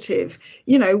collaborative.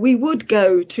 You know, we would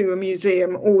go to a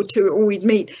museum or we'd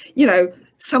meet, you know,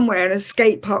 somewhere in a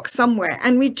skate park somewhere,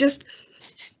 and we'd just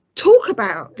talk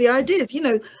about the ideas. You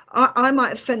know, I might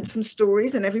have sent some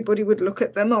stories and everybody would look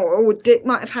at them, or Dick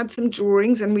might have had some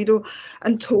drawings and we'd all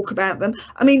talk about them.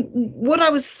 I mean, what I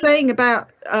was saying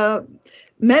about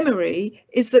memory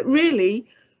is that really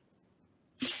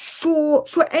for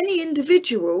any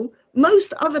individual,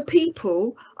 most other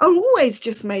people are always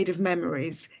just made of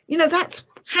memories. You know, that's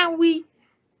how we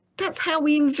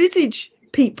envisage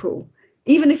people.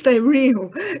 Even if they're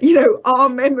real, you know, our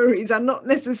memories are not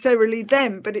necessarily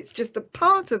them, but it's just a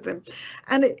part of them.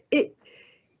 And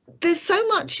there's so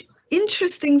much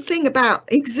interesting thing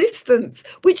about existence,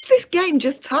 which this game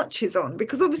just touches on,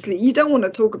 because obviously you don't want to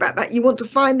talk about that. You want to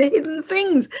find the hidden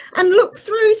things and look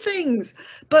through things.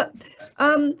 But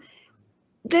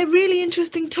they're really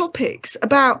interesting topics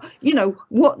about, you know,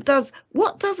 what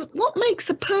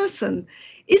makes a person?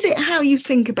 Is it how you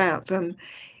think about them?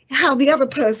 How the other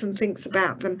person thinks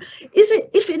about them? Is it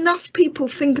if enough people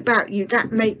think about you,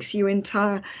 that makes you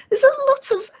entire? There's a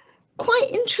lot of quite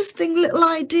interesting little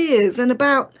ideas and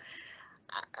about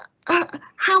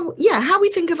how we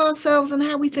think of ourselves and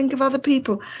how we think of other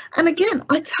people. And again,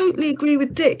 I totally agree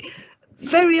with Dick.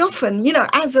 Very often, you know,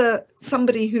 as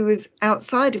somebody who is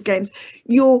outside of games,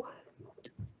 your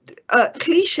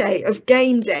cliche of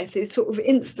game death is sort of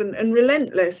instant and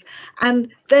relentless,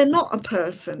 and they're not a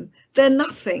person. They're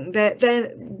nothing.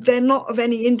 They're not of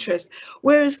any interest.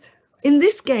 Whereas in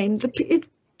this game,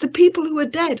 the people who are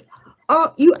dead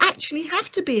you actually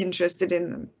have to be interested in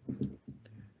them.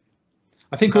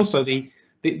 I think also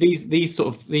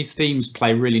these themes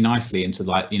play really nicely into,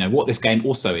 like, you know, what this game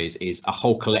also is a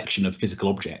whole collection of physical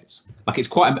objects. Like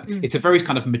it's a very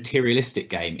kind of materialistic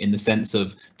game in the sense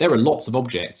of there are lots of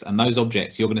objects, and those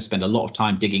objects you're going to spend a lot of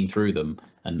time digging through them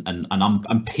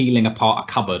and peeling apart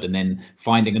a cupboard and then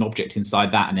finding an object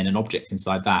inside that and then an object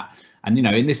inside that. And, you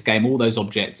know, in this game, all those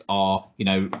objects are, you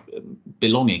know,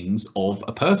 belongings of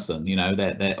a person. You know,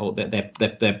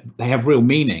 they have real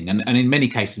meaning, and in many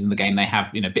cases in the game they have,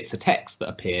 you know, bits of text that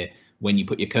appear when you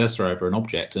put your cursor over an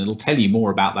object, and it'll tell you more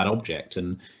about that object.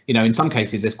 And, you know, in some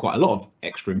cases there's quite a lot of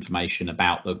extra information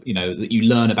about the, you know, that you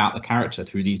learn about the character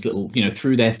through these little, you know,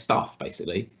 through their stuff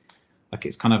basically. Like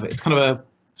it's kind of a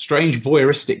strange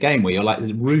voyeuristic game where you're like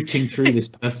rooting through this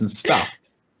person's stuff.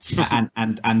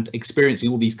 and experiencing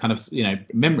all these kind of, you know,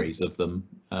 memories of them.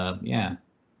 Yeah.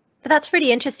 But that's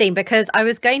really interesting, because I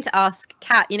was going to ask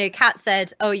Kat, you know, Kat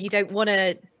said, oh, you don't want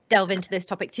to delve into this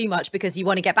topic too much because you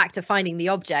want to get back to finding the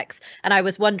objects. And I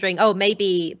was wondering, oh,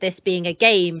 maybe this being a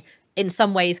game, in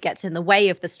some ways gets in the way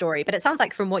of the story. But it sounds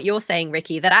like from what you're saying,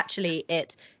 Ricky, that actually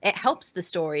it helps the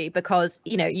story, because,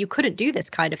 you know, you couldn't do this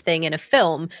kind of thing in a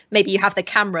film. Maybe you have the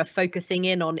camera focusing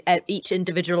in on each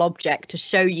individual object to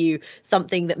show you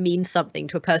something that means something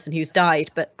to a person who's died.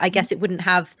 But I guess it wouldn't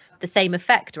have the same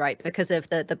effect, right? Because of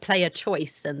the player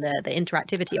choice and the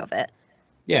interactivity of it.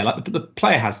 Yeah, like the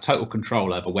player has total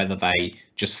control over whether they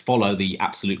just follow the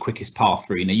absolute quickest path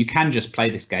through. You know, you can just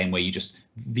play this game where you just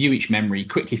view each memory,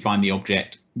 quickly find the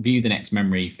object, view the next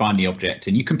memory, find the object,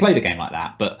 and you can play the game like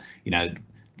that. But, you know,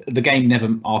 the game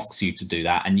never asks you to do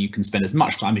that, and you can spend as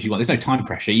much time as you want. There's no time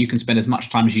pressure. You can spend as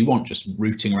much time as you want just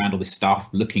rooting around all this stuff,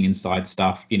 looking inside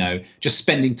stuff, you know, just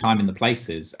spending time in the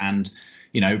places. And,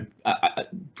 you know,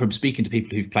 from speaking to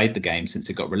people who've played the game since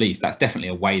it got released, that's definitely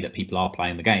a way that people are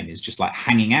playing the game, is just like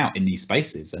hanging out in these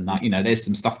spaces. And like, you know, there's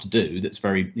some stuff to do that's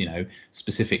very, you know,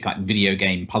 specific, like video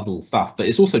game puzzle stuff, but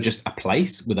it's also just a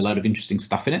place with a load of interesting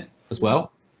stuff in it as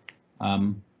well.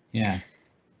 Yeah.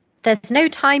 There's no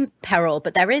time peril,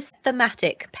 but there is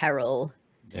thematic peril.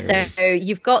 So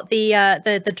you've got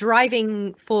the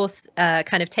driving force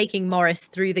kind of taking Morris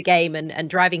through the game and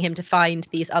driving him to find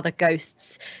these other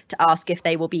ghosts to ask if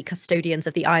they will be custodians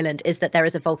of the island, is that there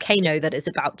is a volcano that is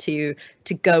about to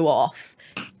go off.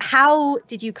 How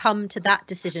did you come to that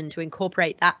decision to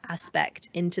incorporate that aspect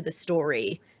into the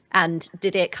story? And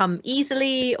did it come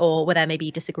easily, or were there maybe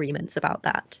disagreements about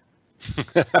that?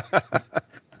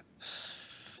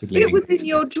 It was in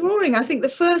your drawing. I think the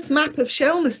first map of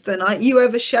Shelmerston you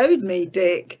ever showed me,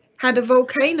 Dick, had a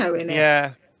volcano in it.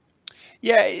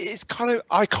 Yeah, it's kind of,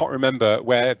 I can't remember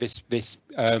where this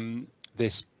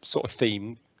sort of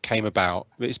theme came about.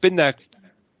 It's been there.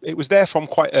 It was there from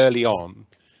quite early on,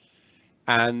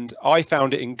 and I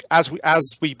found it as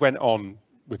we went on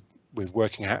with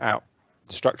working out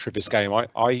the structure of this game.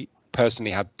 I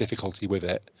personally had difficulty with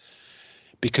it,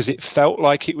 because it felt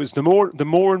like it was the more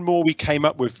and more we came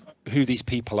up with who these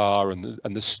people are and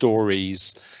the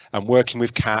stories, and working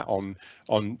with Kat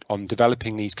on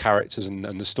developing these characters and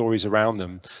the stories around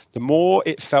them, the more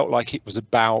it felt like it was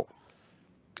about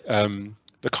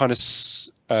the kind of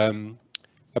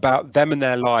about them and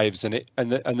their lives, and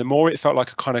the more it felt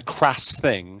like a kind of crass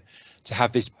thing to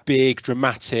have this big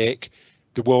dramatic,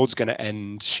 the world's going to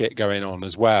end shit going on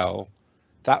as well.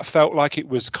 That felt like it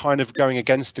was kind of going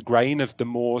against the grain of the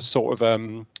more sort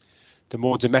of the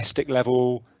more domestic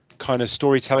level kind of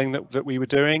storytelling that we were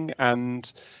doing,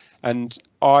 and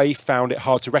I found it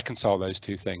hard to reconcile those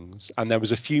two things. And there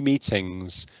was a few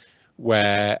meetings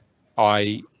where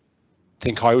I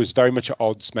think I was very much at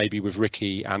odds maybe with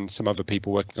Ricky and some other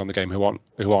people working on the game who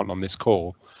aren't on this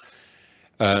call.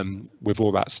 With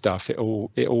all that stuff, it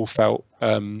all felt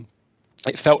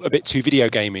it felt a bit too video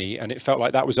gamey, and it felt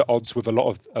like that was at odds with a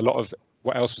lot of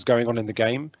what else was going on in the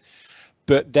game.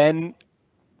 But then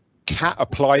Kat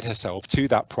applied herself to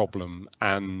that problem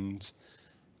and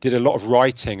did a lot of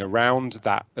writing around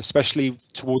that, especially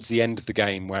towards the end of the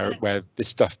game where this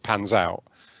stuff pans out.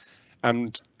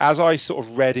 And as I sort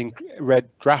of read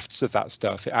drafts of that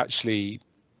stuff, I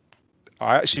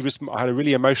had a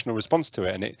really emotional response to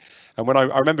it, and when I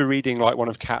remember reading like one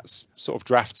of Kat's sort of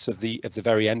drafts of the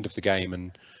very end of the game,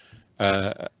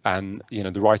 and you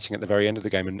know, the writing at the very end of the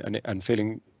game, and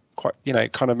feeling quite, you know,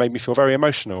 it kind of made me feel very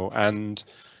emotional, and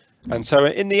so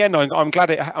in the end I'm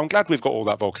glad we've got all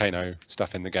that volcano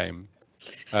stuff in the game,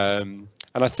 and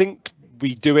I think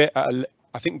we do it I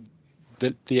think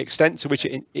the extent to which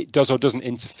it does or doesn't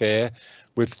interfere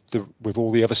with all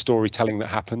the other storytelling that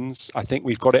happens, I think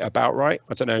we've got it about right.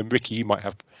 I don't know, Ricky, you might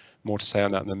have more to say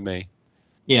on that than me.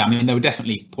 Yeah, I mean, there were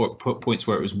definitely points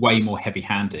where it was way more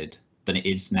heavy-handed than it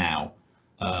is now,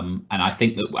 and I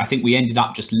think we ended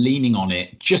up just leaning on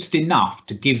it just enough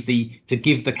to give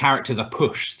the characters a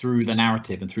push through the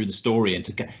narrative and through the story, and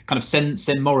to kind of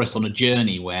send Morris on a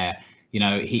journey where, you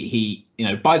know, he you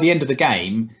know, by the end of the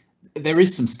game, there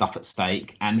is some stuff at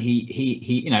stake, and he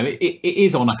you know, it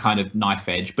is on a kind of knife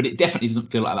edge, but it definitely doesn't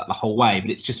feel like that the whole way, but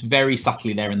it's just very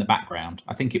subtly there in the background.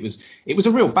 I think it was a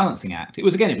real balancing act. It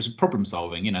was problem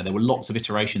solving. You know, there were lots of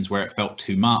iterations where it felt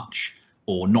too much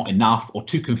or not enough or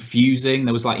too confusing.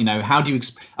 There was like, you know,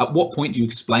 at what point do you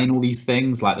explain all these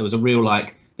things? Like there was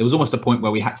almost a point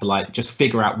where we had to like just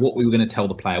figure out what we were going to tell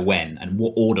the player when, and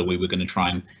what order we were going to try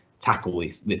and tackle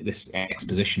this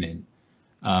exposition in.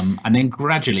 And then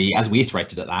gradually, as we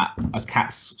iterated at that, as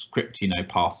Kat's script, you know,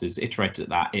 iterated at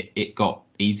that, it got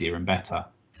easier and better.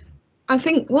 I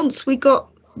think once we got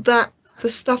the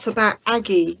stuff about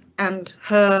Aggie and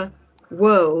her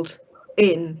world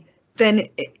in, then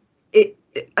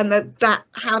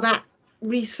how that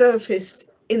resurfaced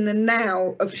in the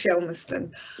now of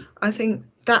Shelmerston, I think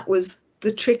that was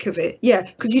the trick of it. Yeah,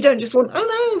 because you don't just want,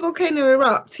 oh no, volcano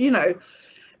erupts, you know.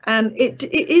 And it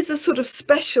is a sort of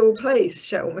special place,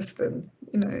 Shelmerston.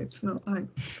 You know, it's not like.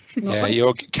 It's not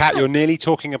like... You're nearly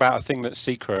talking about a thing that's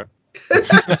secret.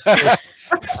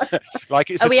 Like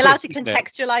it's. Are we allowed to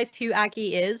contextualize who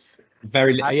Aggie is?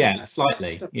 Very, yeah,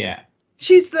 slightly, yeah.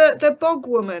 She's the bog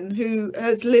woman who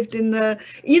has lived in the,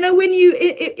 you know, when you,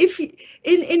 if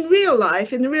in real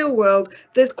life, in the real world,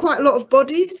 there's quite a lot of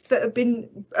bodies that have been,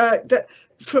 that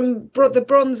from the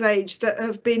Bronze Age that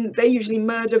have been, they usually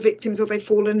murder victims or they've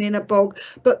fallen in a bog,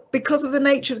 but because of the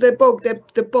nature of their bog,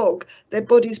 their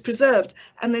body's preserved.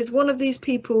 And there's one of these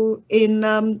people in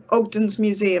Ogden's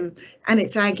museum, and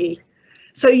it's Aggie.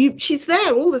 So she's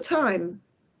there all the time.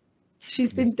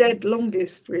 She's been dead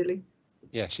longest, really.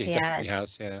 Yeah, she definitely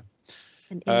has. Yeah,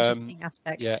 an interesting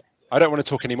aspect. Yeah, I don't want to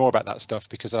talk any more about that stuff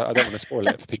because I don't want to spoil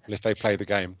it for people if they play the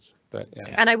game. But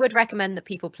yeah. And I would recommend that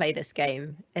people play this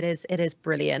game. It is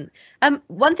brilliant.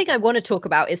 One thing I want to talk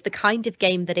about is the kind of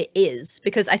game that it is,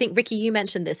 because I think Ricky, you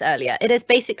mentioned this earlier. It is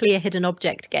basically a hidden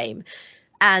object game,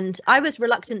 and I was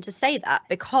reluctant to say that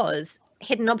because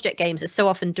hidden object games are so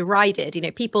often derided. You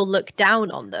know, people look down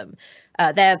on them.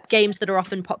 They're games that are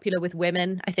often popular with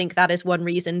women. I think that is one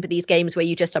reason. But these games where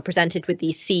you just are presented with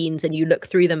these scenes and you look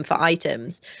through them for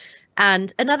items.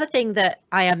 And another thing that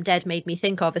I Am Dead made me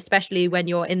think of, especially when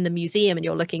you're in the museum and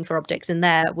you're looking for objects in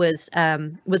there, was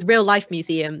real life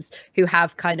museums who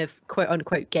have kind of quote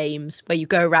unquote games where you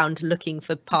go around looking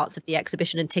for parts of the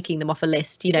exhibition and ticking them off a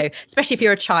list, you know, especially if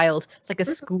you're a child. It's like a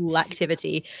school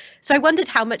activity. So I wondered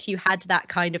how much you had that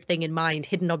kind of thing in mind,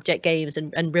 hidden object games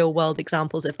and real world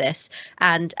examples of this,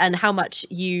 and how much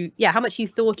you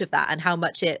thought of that and how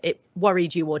much it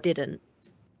worried you or didn't.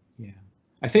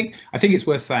 I think it's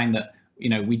worth saying that, you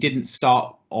know, we didn't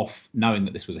start off knowing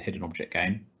that this was a hidden object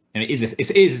game. And it is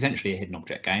essentially a hidden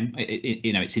object game.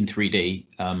 You know, it's in 3D,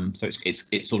 so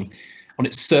it's sort of on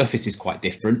its surface is quite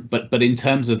different. But in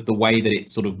terms of the way that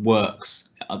it sort of works,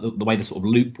 the way the sort of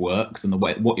loop works and the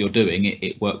way what you're doing,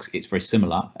 it works. It's very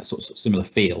similar, a sort of similar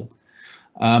feel.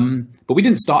 But we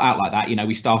didn't start out like that. You know,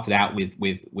 we started out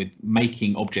with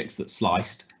making objects that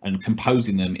sliced and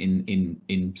composing them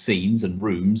in scenes and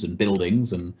rooms and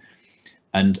buildings and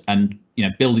you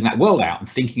know, building that world out and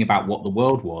thinking about what the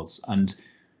world was. And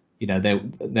you know,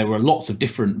 there were lots of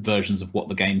different versions of what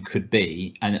the game could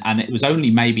be, and it was only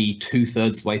maybe 2/3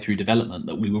 of the way through development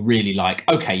that we were really like,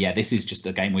 okay, yeah, this is just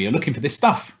a game where you're looking for this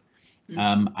stuff.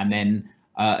 And then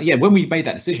yeah, when we made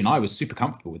that decision, I was super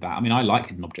comfortable with that. I mean, I like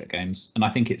hidden object games, and I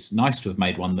think it's nice to have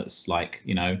made one that's like,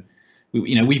 you know,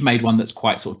 we've made one that's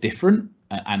quite sort of different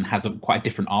and has quite a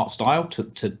different art style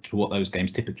to what those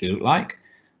games typically look like.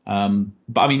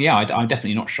 But I mean, yeah, I'm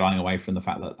definitely not shying away from the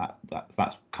fact that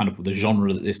that's kind of the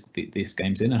genre that this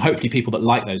game's in, and hopefully people that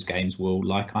like those games will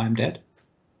like I Am Dead.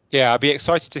 Yeah, I'd be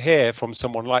excited to hear from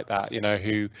someone like that, you know,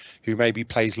 who maybe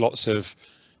plays lots of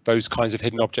those kinds of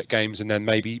hidden object games, and then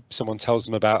maybe someone tells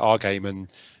them about our game and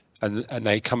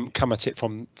they come at it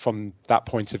from that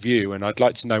point of view, and I'd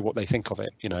like to know what they think of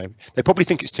it. You know, they probably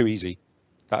think it's too easy.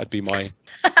 That'd be my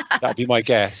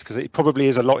guess, because it probably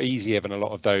is a lot easier than a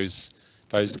lot of those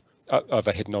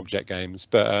other hidden object games.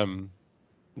 But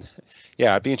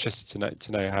yeah, I'd be interested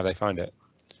to know how they find it.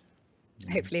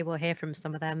 Hopefully we'll hear from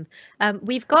some of them.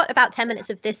 We've got about 10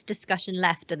 minutes of this discussion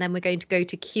left, and then we're going to go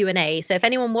to Q&A. So if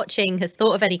anyone watching has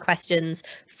thought of any questions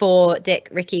for Dick,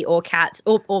 Ricky or Kat,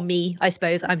 or me, I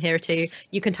suppose I'm here too,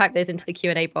 you can type those into the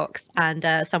Q&A box, and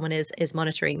someone is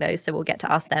monitoring those, so we'll get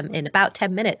to ask them in about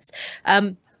 10 minutes.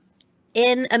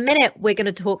 In a minute, we're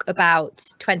going to talk about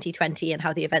 2020 and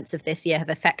how the events of this year have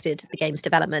affected the game's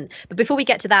development. But before we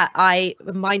get to that, I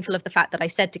am mindful of the fact that I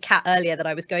said to Kat earlier that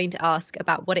I was going to ask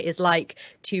about what it is like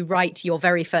to write your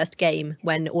very first game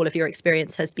when all of your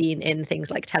experience has been in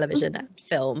things like television and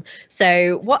film.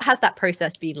 So what has that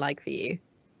process been like for you?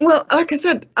 Well, like I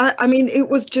said, I mean, it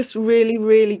was just really,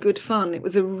 really good fun. It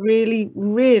was a really,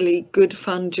 really good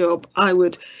fun job. I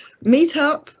would meet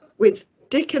up with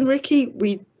Dick and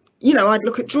Ricky. You know, I'd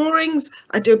look at drawings,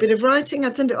 I'd do a bit of writing,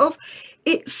 I'd send it off.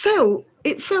 It felt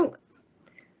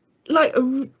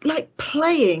like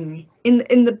playing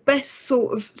in the best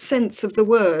sort of sense of the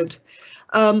word.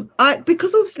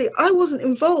 Because obviously I wasn't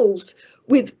involved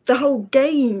with the whole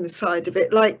game side of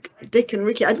it, like Dick and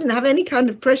Ricky. I didn't have any kind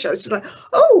of pressure. I was just like,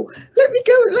 oh, let me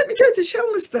go to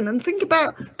Shelmerston and think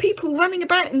about people running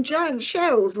about in giant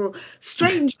shells or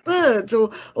strange birds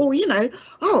or you know,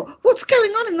 oh, what's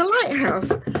going on in the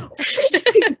lighthouse? Fish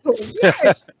people,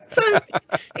 yes. So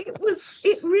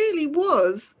it really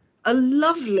was a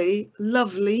lovely,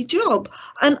 lovely job.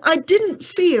 And I didn't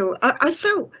feel, I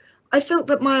felt I felt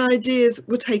that my ideas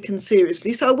were taken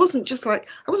seriously. So I wasn't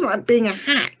like being a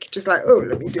hack, just like, oh,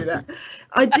 let me do that.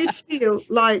 I did feel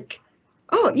like,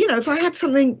 oh, you know, if I had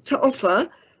something to offer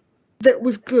that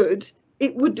was good,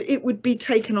 it would be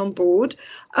taken on board.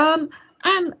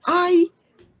 And I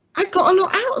got a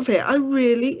lot out of it. I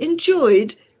really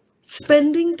enjoyed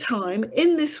spending time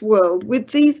in this world with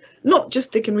these, not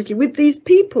just Dick and Ricky, with these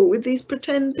people, with these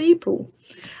pretend people.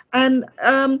 And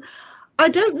I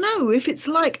don't know if it's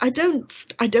like, I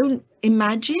don't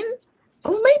imagine,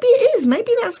 or maybe it is,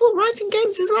 maybe that's what writing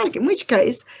games is like, in which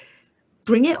case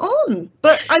bring it on.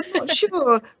 But I'm not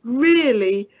sure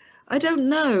really. I don't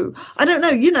know,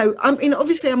 you know, I mean,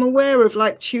 obviously I'm aware of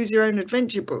like choose your own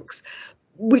adventure books,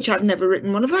 which I've never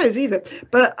written one of those either,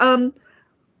 but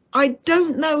I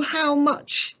don't know how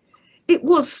much it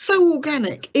was so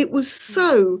organic. It was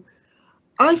so,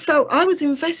 I felt I was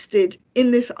invested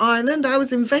in this island. I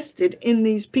was invested in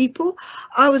these people.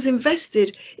 I was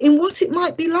invested in what it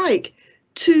might be like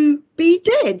to be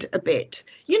dead a bit.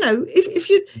 You know, if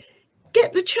you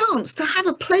get the chance to have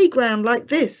a playground like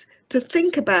this, to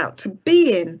think about, to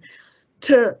be in,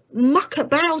 to muck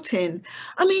about in.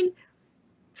 I mean,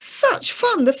 such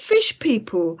fun. The fish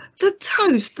people, the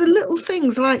toast, the little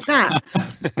things like that.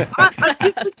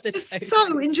 It was just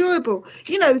so enjoyable.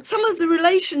 You know, some of the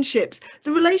relationships,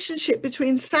 the relationship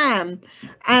between Sam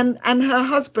and her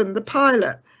husband, the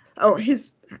pilot, or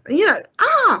his, you know,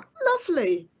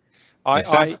 lovely.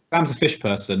 Sam's a fish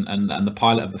person, and the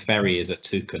pilot of the ferry is at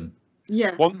Toucan.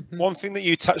 Yeah. One thing that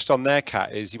you touched on there,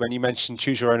 Kat, is when you mentioned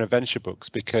choose your own adventure books,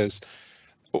 because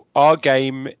our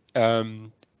game,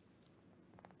 the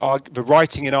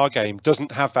writing in our game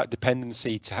doesn't have that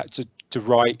dependency to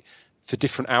write for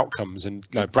different outcomes and,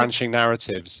 you know, branching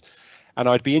narratives. And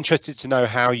I'd be interested to know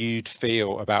how you'd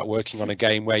feel about working on a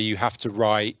game where you have to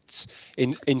write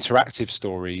interactive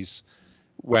stories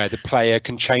where the player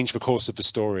can change the course of the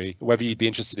story, whether you'd be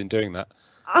interested in doing that.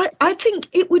 I think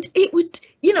it would,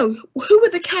 you know, who were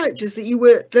the characters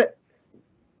that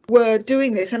were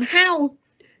doing this, and how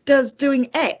does doing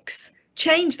X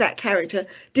change that character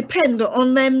depend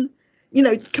on them, you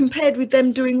know, compared with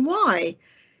them doing Y?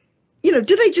 You know,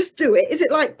 do they just do it? Is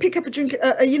it like pick up a drink,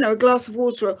 you know, a glass of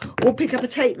water, or pick up a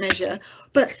tape measure?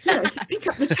 But, you know, if you pick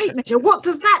up the tape measure, what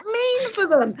does that mean for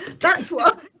them? That's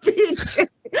what I'm being.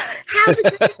 How's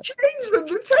it going to change them?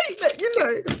 The tape, you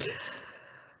know.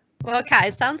 Well, Kat,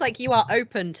 it sounds like you are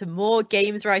open to more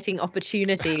games writing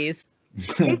opportunities.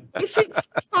 If it's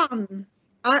fun,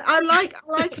 I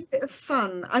like a bit of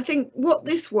fun. I think what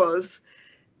this was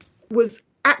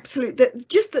absolute. That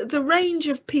just the range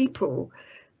of people,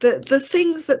 the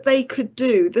things that they could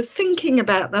do, the thinking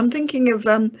about them. I'm thinking of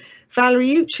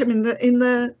Valerie Uchum in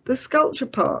the sculpture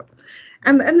park,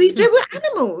 and there were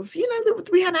animals. You know,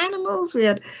 we had animals, we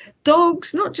had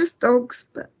dogs, not just dogs,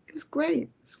 but it was great.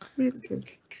 It's really good.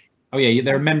 Oh yeah,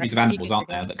 there are memories of animals, aren't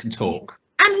there, that can talk?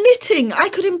 And knitting. I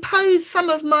could impose some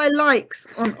of my likes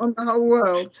on the whole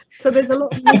world. So there's a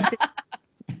lot of knitting.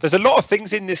 There's a lot of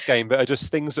things in this game that are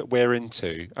just things that we're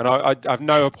into, and I have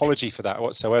no apology for that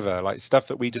whatsoever. Like stuff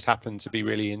that we just happen to be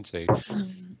really into.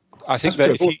 I think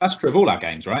that's true of all our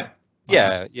games, right?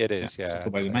 Yeah, it is. Yeah, that's the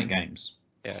way we make games.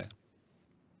 Yeah.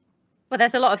 Well,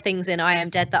 there's a lot of things in I Am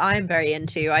Dead that I'm very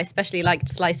into. I especially liked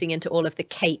slicing into all of the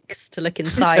cakes to look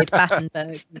inside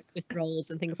Battenbergs and Swiss rolls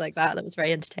and things like that. That was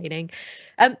very entertaining.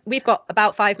 We've got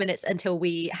about 5 minutes until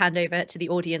we hand over to the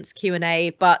audience Q&A,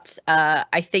 but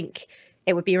I think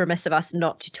it would be remiss of us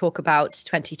not to talk about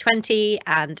 2020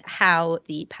 and how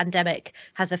the pandemic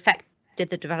has affected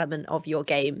the development of your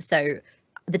game. So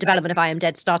the development of I Am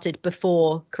Dead started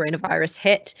before coronavirus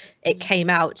hit. It came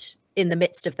out in the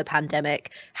midst of the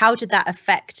pandemic. How did that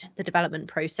affect the development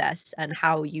process and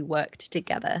how you worked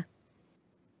together?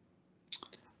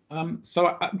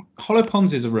 So Hollow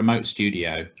Ponds is a remote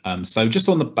studio. So just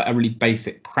on a really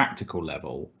basic practical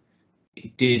level,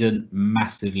 it didn't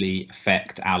massively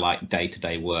affect our like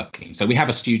day-to-day working. So we have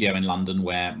a studio in London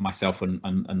where myself and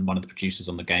one of the producers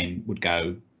on the game would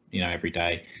go, you know, every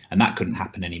day, and that couldn't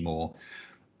happen anymore.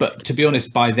 But to be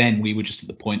honest, by then we were just at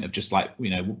the point of just like,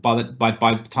 you know, by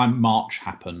the time March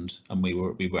happened and we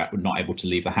were not able to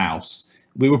leave the house,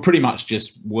 we were pretty much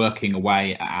just working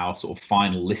away at our sort of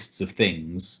final lists of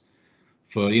things.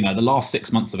 For, you know, the last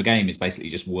 6 months of a game is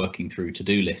basically just working through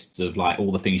to-do lists of like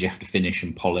all the things you have to finish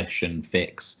and polish and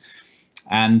fix.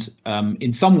 And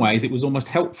in some ways, it was almost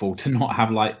helpful to not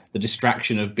have like the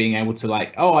distraction of being able to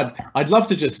like, oh, I'd love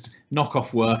to just knock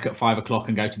off work at 5 o'clock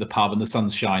and go to the pub and the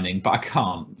sun's shining, but I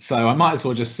can't. So I might as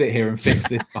well just sit here and fix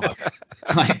this bug.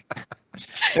 Like,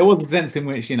 there was a sense in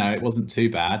which, you know, it wasn't too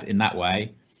bad in that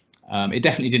way. It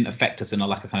definitely didn't affect us in a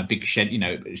kind of big shed. You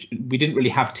know, we didn't really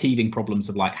have teething problems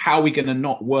of like, how are we going to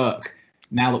not work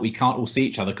now that we can't all see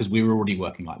each other, because we were already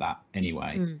working like that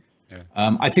anyway. Yeah.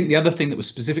 I think the other thing that was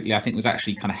specifically, I think, was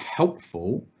actually kind of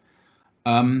helpful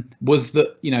was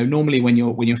that, you know, normally when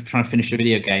you're trying to finish a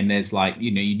video game, there's like,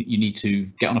 you know, you need to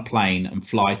get on a plane and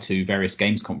fly to various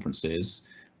games conferences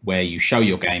where you show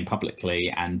your game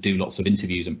publicly and do lots of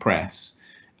interviews and press.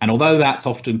 And although that's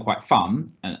often quite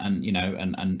fun and you know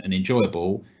and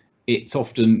enjoyable, it's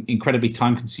often incredibly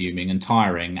time consuming and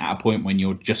tiring at a point when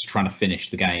you're just trying to finish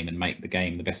the game and make the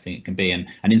game the best thing it can be. And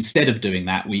instead of doing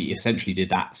that, we essentially did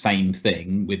that same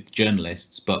thing with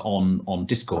journalists, but on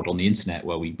Discord, on the internet,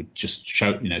 where we would just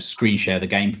show, you know, screen share the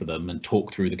game for them and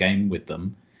talk through the game with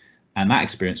them. And that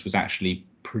experience was actually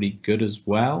pretty good as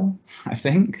well, I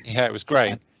think. Yeah, it was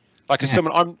great. Like, as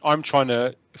someone, I'm trying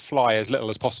to fly as little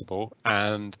as possible,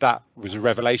 and that was a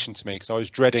revelation to me, because I was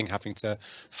dreading having to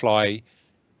fly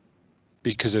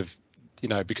because of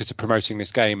promoting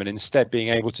this game, and instead being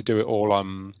able to do it all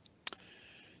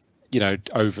you know,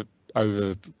 over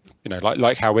you know,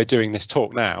 like how we're doing this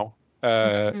talk now,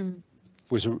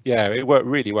 was, yeah, it worked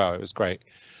really well. It was great.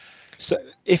 So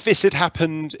if this had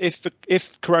happened, if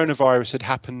coronavirus had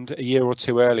happened a year or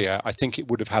two earlier, I think it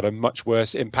would have had a much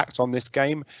worse impact on this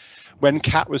game. When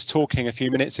Kat was talking a few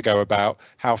minutes ago about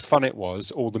how fun it was,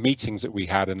 all the meetings that we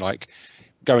had, and like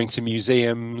going to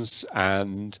museums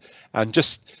and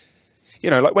just, you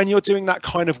know, like when you're doing that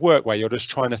kind of work where you're just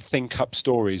trying to think up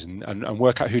stories and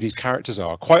work out who these characters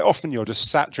are, quite often you're just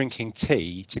sat drinking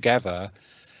tea together,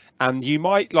 and you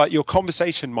might, like, your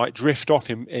conversation might drift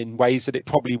off in ways that it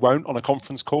probably won't on a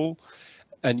conference call.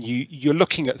 And you're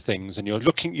looking at things, and you're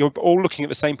all looking at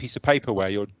the same piece of paper where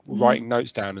you're writing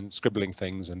notes down and scribbling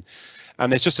things, and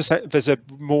there's just there's a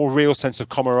more real sense of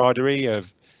camaraderie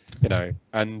of, you know,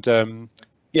 and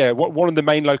yeah, one of the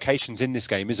main locations in this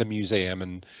game is a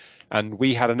museum, and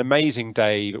we had an amazing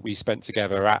day that we spent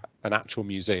together at an actual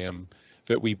museum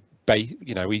that we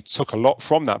took a lot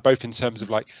from that, both in terms of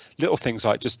like little things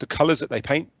like just the colors that they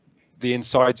paint the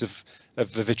insides of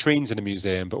the vitrines in a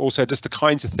museum, but also just the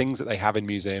kinds of things that they have in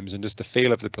museums and just the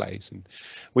feel of the place. And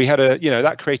we had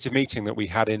that creative meeting that we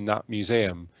had in that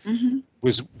museum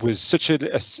was such an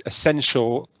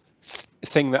essential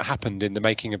thing that happened in the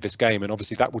making of this game, and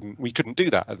obviously we couldn't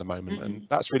do that at the moment. And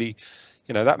that's really,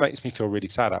 you know, that makes me feel really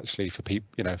sad actually for people,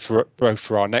 you know, for both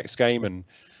for our next game and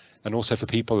also for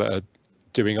people that are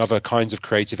doing other kinds of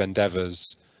creative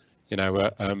endeavors, you know,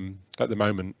 at the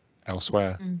moment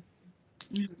elsewhere.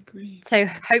 So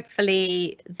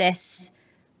hopefully this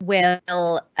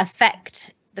will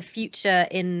affect the future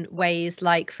in ways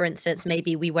like, for instance,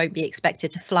 maybe we won't be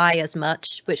expected to fly as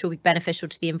much, which will be beneficial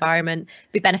to the environment,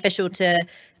 be beneficial to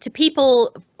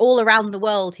people all around the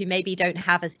world who maybe don't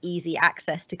have as easy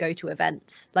access to go to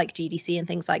events like GDC and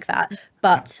things like that.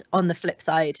 But on the flip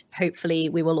side, hopefully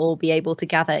we will all be able to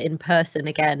gather in person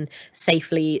again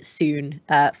safely soon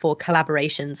for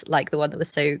collaborations like the one that was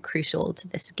so crucial to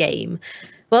this game.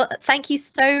 Well, thank you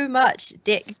so much,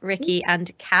 Dick, Ricky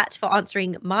and Kat, for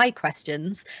answering my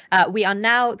questions. We are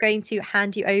now going to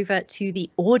hand you over to the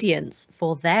audience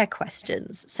for their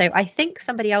questions. So I think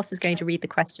somebody else is going to read the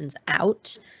questions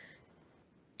out.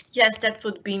 Yes, that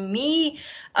would be me.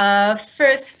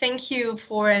 First, thank you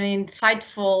for an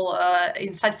insightful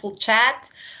chat.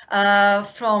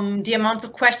 From the amount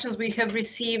of questions we have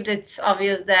received, it's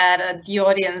obvious that the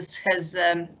audience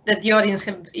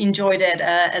have enjoyed it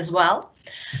as well.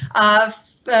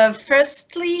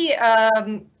 Firstly,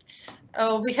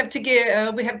 we have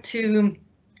to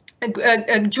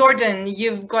Jordan,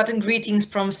 you've gotten greetings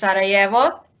from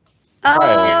Sarajevo.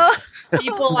 Oh,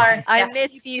 people are. I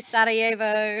miss you,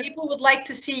 Sarajevo. People would like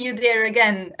to see you there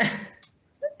again.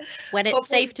 When it's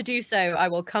safe to do so, I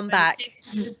will come back.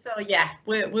 So yeah,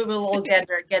 we will all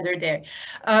gather there.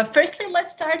 Firstly,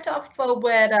 let's start off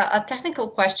with a technical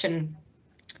question.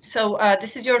 So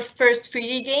this is your first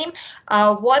 3D game.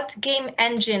 What game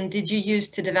engine did you use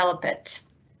to develop it?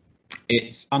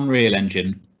 It's Unreal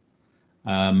Engine,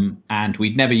 and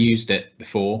we'd never used it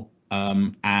before.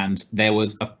 And there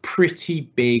was a pretty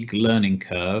big learning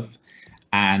curve,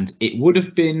 and it would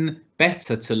have been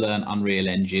better to learn Unreal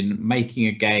Engine making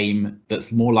a game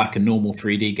that's more like a normal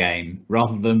 3D game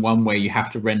rather than one where you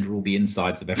have to render all the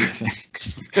insides of everything.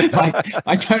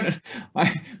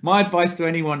 My advice to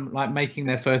anyone like making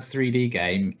their first 3D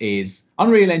game is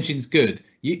Unreal Engine's good.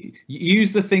 You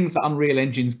use the things that Unreal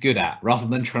Engine's good at rather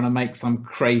than trying to make some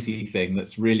crazy thing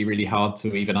that's really, really hard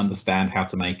to even understand how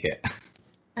to make it.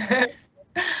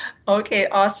 Okay,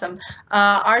 awesome.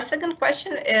 Our second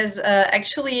question is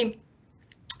actually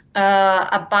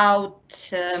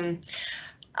about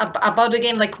about the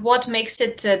game, like what makes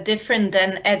it different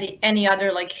than any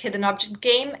other like hidden object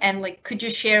game, and like could you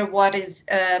share what is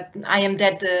I Am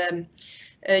Dead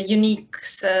unique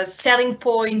selling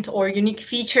point or unique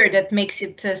feature that makes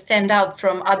it stand out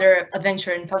from other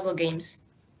adventure and puzzle games?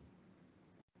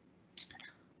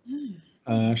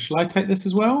 Shall I take this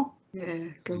as well? Yeah,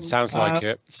 go on. Sounds like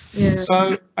it. Yeah.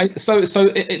 So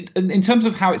in terms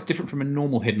of how it's different from a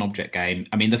normal hidden object game,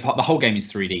 I mean the whole game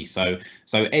is 3D.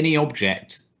 So any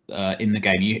object in the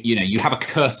game, you have a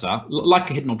cursor, like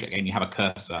a hidden object game. You have a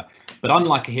cursor, but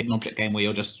unlike a hidden object game where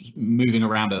you're just moving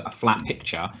around a flat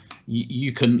picture,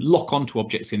 you can lock onto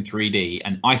objects in 3D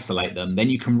and isolate them. Then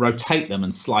you can rotate them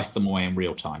and slice them away in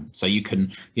real time. So you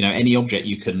can, any object,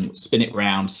 you can spin it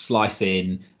around, slice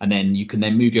in, and then you can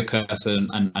then move your cursor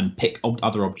and pick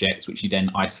other objects, which you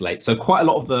then isolate. So quite a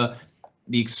lot of the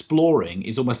exploring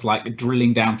is almost like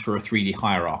drilling down through a 3D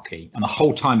hierarchy. And the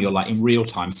whole time you're like in real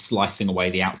time slicing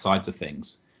away the outsides of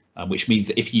things, which means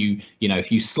that if you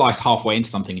slice halfway into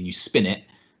something and you spin it,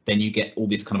 then you get all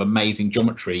this kind of amazing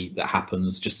geometry that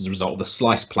happens just as a result of the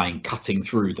slice plane cutting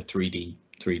through the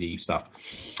 3D stuff.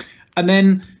 And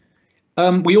then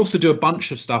we also do a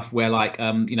bunch of stuff where, like,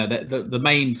 the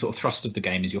main sort of thrust of the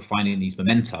game is you're finding these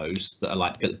mementos that are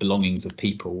like belongings of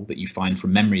people that you find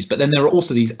from memories. But then there are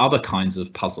also these other kinds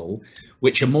of puzzle,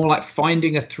 which are more like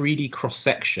finding a 3D cross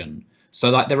section.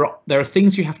 So like there are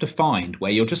things you have to find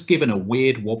where you're just given a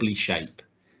weird wobbly shape.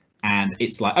 And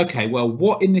it's like, okay, well,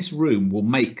 what in this room will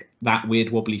make that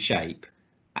weird wobbly shape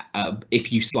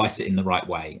if you slice it in the right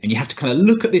way? And you have to kind of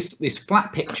look at this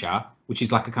flat picture, which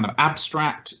is like a kind of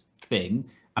abstract thing,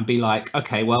 and be like,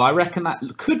 okay, well, I reckon that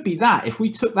could be that. If we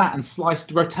took that and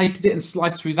rotated it and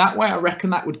sliced through that way, I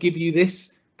reckon that would give you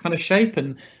this kind of shape.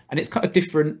 And it's kind of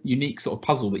different, unique sort of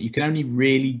puzzle that you can only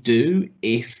really do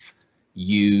if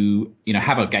you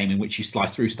have a game in which you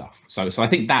slice through stuff. So I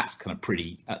think that's kind of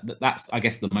pretty that's, I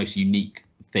guess, the most unique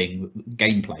thing,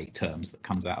 gameplay terms, that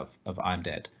comes out of I Am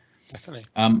Dead. Definitely.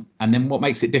 And then what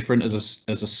makes it different as a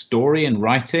story and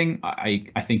writing,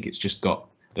 I think it's just got,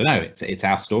 I don't know, it's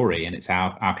our story and it's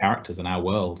our characters and our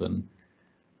world,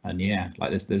 and yeah,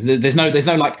 like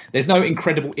there's no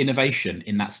incredible innovation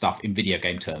in that stuff in video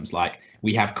game terms. Like,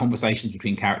 we have conversations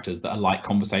between characters that are like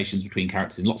conversations between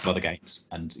characters in lots of other games,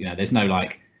 and there's no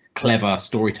like clever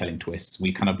storytelling twists.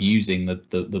 We're kind of using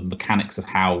the mechanics of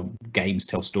how games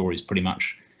tell stories pretty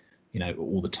much,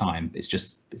 all the time.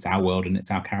 It's our world and it's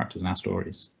our characters and our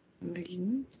stories.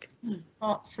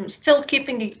 Awesome. Still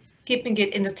keeping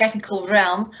it in the technical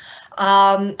realm.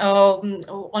 On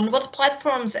what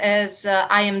platforms is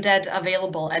I Am Dead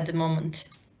available at the moment?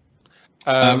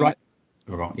 Right.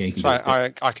 Yeah, you can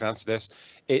I can answer this.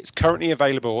 It's currently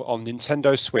available on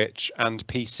Nintendo Switch and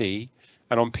PC,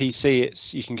 and on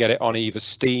PC you can get it on either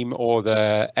Steam or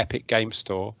the Epic Game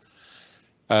Store,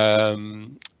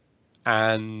 and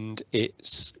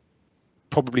it's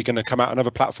probably going to come out on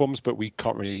other platforms, but we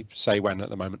can't really say when at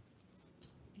the moment.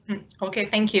 Okay,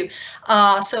 thank you.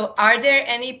 So are there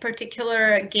any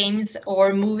particular games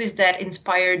or movies that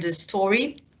inspired the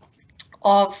story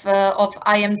of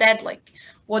I Am Dead? Like,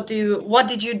 what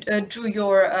did you drew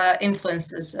your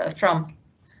influences from?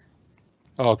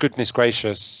 Oh, goodness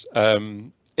gracious.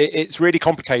 It's really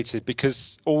complicated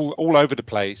because all over the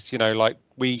place, like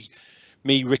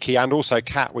me, Ricky, and also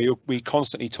Kat, we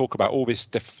constantly talk about all this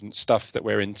different stuff that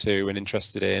we're into and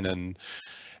interested in,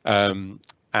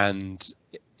 and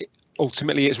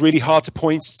ultimately it's really hard to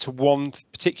point to one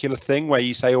particular thing where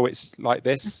you say, oh, it's like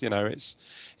this,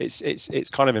 it's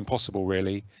kind of impossible,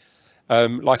 really.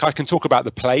 Like, I can talk about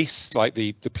the place. Like,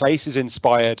 the place is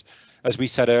inspired, as we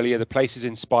said earlier, the place is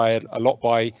inspired a lot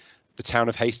by the town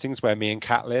of Hastings, where me and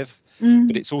Kat live.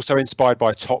 But it's also inspired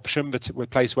by Topsham, the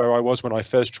place where I was when I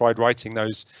first tried writing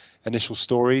those initial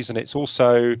stories. And it's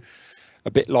also a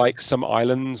bit like some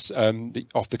islands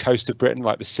off the coast of Britain,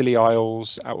 like the Scilly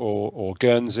Isles or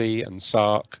Guernsey and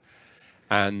Sark.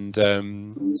 And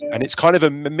it's kind of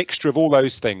a mixture of all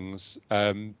those things,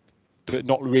 but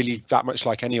not really that much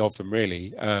like any of them,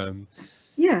 really.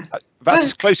 Yeah, that's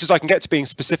as close as I can get to being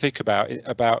specific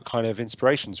about kind of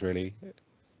inspirations, really.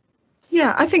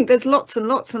 Yeah, I think there's lots and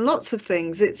lots and lots of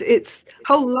things. It's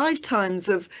whole lifetimes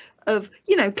of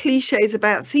cliches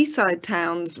about seaside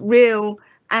towns, real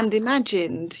and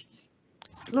imagined.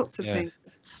 Lots of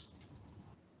things.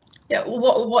 Yeah.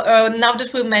 Now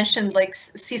that we mentioned like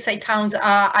seaside towns,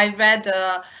 I read.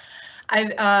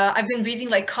 I've been reading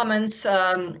like comments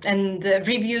and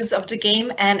reviews of the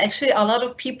game, and actually a lot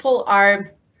of people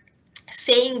are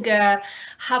saying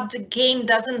how the game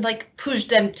doesn't like push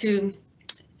them to.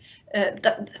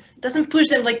 Doesn't push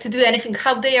them like to do anything,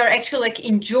 how they are actually like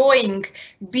enjoying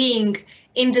being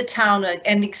in the town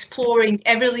and exploring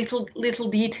every little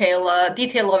detail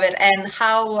of it, and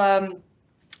how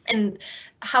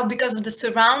because of the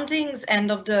surroundings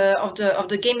and of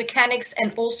the game mechanics,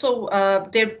 and also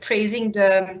they're praising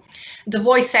the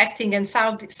voice acting and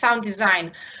sound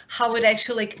design, how it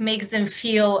actually like makes them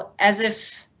feel as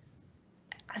if,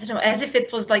 I don't know, as if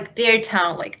it was like their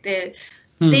town, like they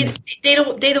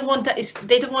don't want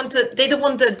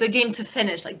the game to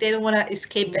finish, like they don't want to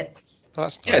escape it.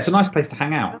 That's nice. Yeah, it's a nice place to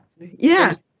hang out.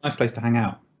 Yeah. It's a nice place to hang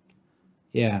out.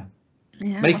 Yeah.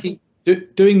 Yeah.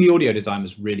 Doing the audio design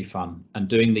was really fun, and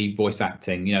doing the voice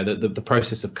acting, you know, the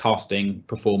process of casting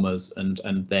performers and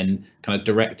then kind of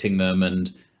directing them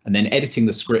and then editing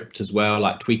the script as well,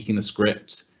 like tweaking the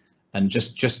script and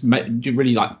just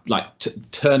really like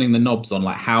turning the knobs on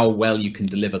like how well you can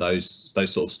deliver those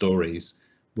sort of stories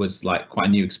was like quite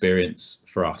a new experience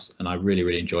for us, and I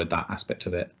really enjoyed that aspect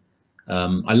of it.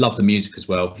 I love the music as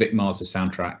well. Vic Mars'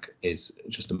 soundtrack is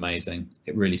just amazing.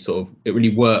 It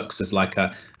really works as like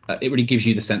it really gives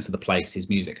you the sense of the place. His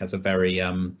music has a very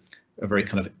kind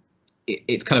of,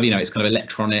 it's kind of, you know, it's kind of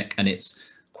electronic and it's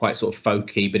quite sort of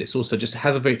folky, but it's also just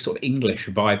has a very sort of English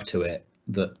vibe to it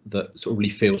that sort of really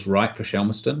feels right for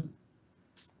Shelmerston.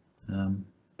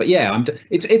 But yeah,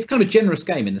 it's kind of a generous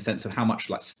game in the sense of how much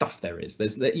like stuff there is.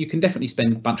 You can definitely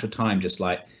spend a bunch of time just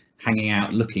like hanging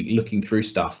out, looking through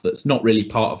stuff that's not really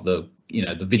part of the, you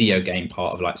know, the video game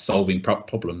part of like solving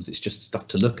problems. It's just stuff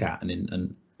to look at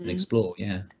and explore.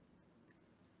 Yeah.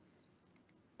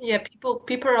 Yeah,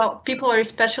 people are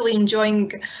especially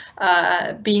enjoying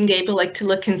being able like to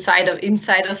look inside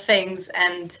of things,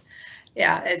 and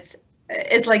yeah, it's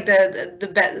like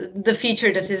the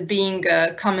feature that is being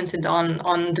commented on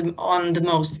the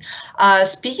most.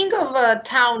 Speaking of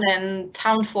town and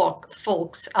town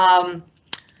folks,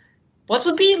 what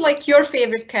would be like your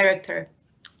favorite character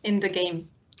in the game?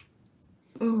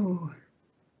 Oh,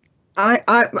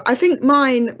 I think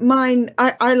mine.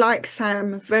 I like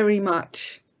Sam very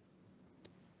much.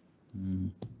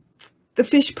 The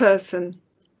fish person.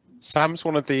 Sam's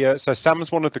one of the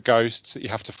Sam's one of the ghosts that you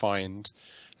have to find,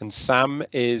 and Sam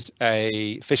is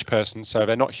a fish person. So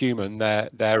they're not human.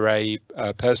 They're a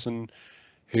person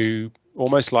who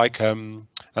almost like an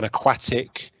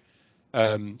aquatic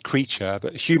creature,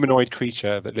 but a humanoid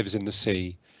creature that lives in the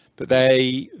sea. But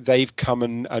they've come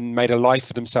and made a life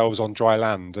for themselves on dry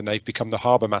land, and they've become the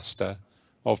harbour master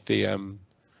of the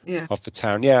of the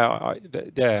town.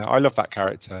 I love that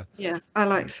character. Yeah, I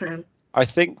like Sam.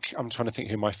 I'm trying to think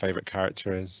who my favourite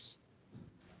character is.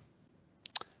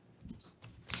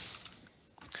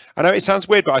 I know it sounds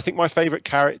weird, but I think my favourite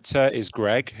character is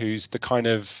Greg, who's the guy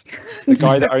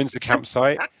that owns the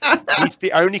campsite. He's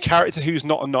the only character who's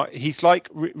not he's like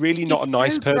really not a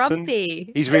nice person.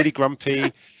 Grumpy. He's really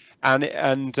grumpy, and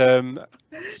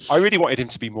I really wanted him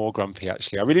to be more grumpy.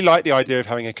 Actually, I really like the idea of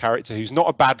having a character who's not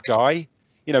a bad guy.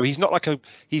 You know, he's not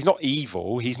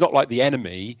evil. He's not like the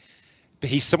enemy, but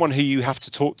he's someone who you have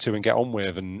to talk to and get on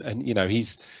with, and you know,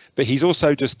 he's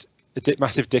also just a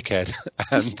massive dickhead,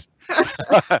 and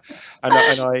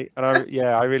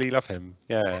I really love him.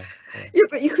 Yeah,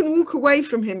 but you can walk away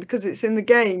from him because it's in the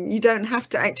game. You don't have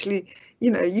to actually, you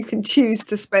know, you can choose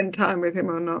to spend time with him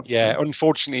or not. Yeah,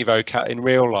 unfortunately though, Kat, in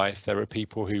real life there are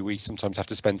people who we sometimes have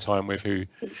to spend time with who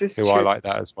are like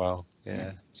that as well.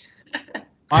 Yeah.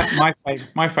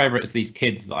 My favourite is these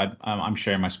kids that I'm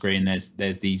sharing my screen.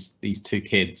 There's these two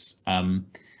kids, and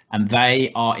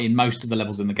they are in most of the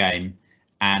levels in the game,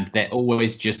 and they're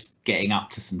always just getting up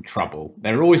to some trouble.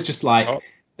 They're always just like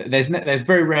there's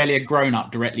very rarely a grown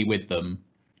up directly with them.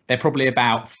 They're probably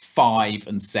about 5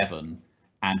 and 7,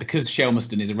 and because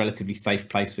Shelmerston is a relatively safe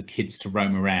place for kids to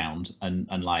roam around and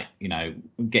like, you know,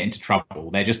 get into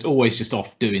trouble, they're just always just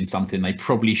off doing something they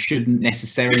probably shouldn't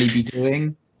necessarily be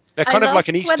doing. They're kind of like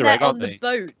an Easter egg, aren't they? On the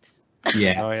boat.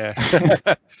 Yeah. Oh yeah.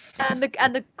 and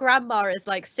the grandma is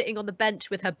like sitting on the bench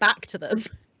with her back to them.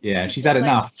 Yeah, she's had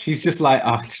enough. She's just like,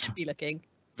 oh, should be looking.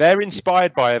 They're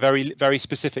inspired by a very, very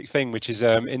specific thing, which is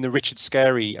in the Richard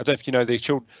Scarry. I don't know if you know the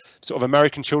sort of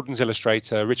American children's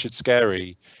illustrator, Richard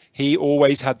Scarry. He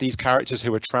always had these characters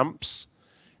who were tramps,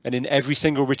 and in every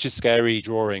single Richard Scarry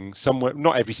drawing, somewhere,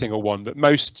 not every single one, but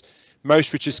most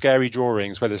Richard Scarry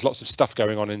drawings where there's lots of stuff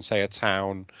going on in, say, a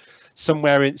town,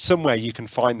 somewhere you can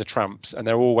find the tramps, and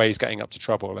they're always getting up to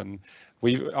trouble. And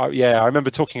I remember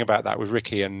talking about that with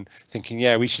Ricky and thinking,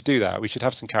 yeah, we should do that. We should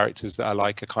have some characters that are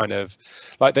like a kind of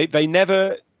like they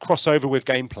never cross over with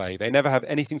gameplay. They never have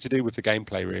anything to do with the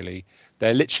gameplay, really.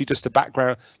 They're literally just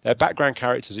they're background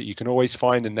characters that you can always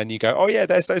find, and then you go, oh yeah,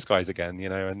 there's those guys again, you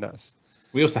know. And that's.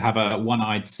 We also have a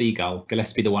one-eyed seagull,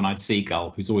 Gillespie the one-eyed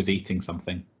seagull, who's always eating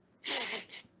something.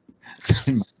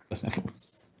 in most of the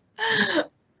levels.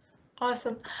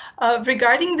 Awesome.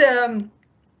 Regarding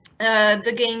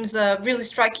the game's really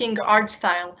striking art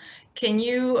style, can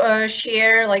you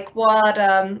share like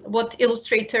what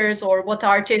illustrators or what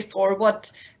artists or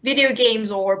what video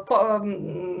games or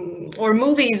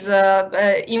movies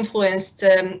influenced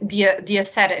the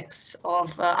aesthetics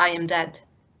of I Am Dead?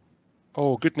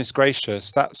 Oh goodness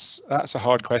gracious, that's a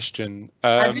hard question.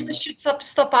 I really should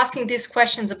stop asking these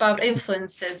questions about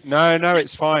influences. No,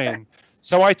 it's fine.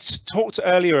 So I talked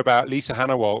earlier about Lisa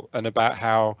Hannawalt and about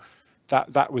how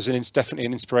that was definitely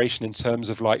an inspiration in terms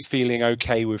of like feeling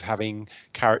okay with having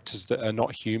characters that are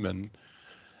not human.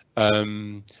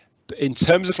 In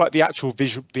terms of like the actual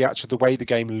the way the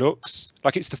game looks,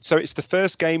 like it's the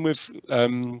first game with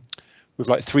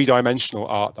like three-dimensional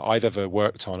art that I've ever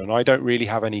worked on, and I don't really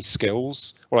have any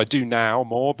skills. Well, I do now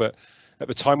more, but at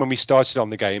the time when we started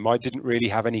on the game, I didn't really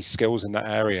have any skills in that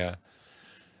area.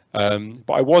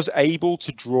 But I was able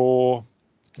to draw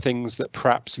things that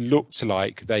perhaps looked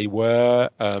like they were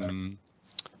in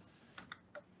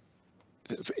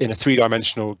a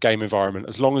three-dimensional game environment,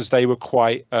 as long as they were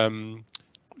quite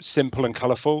simple and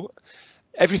colourful.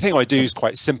 Everything I do is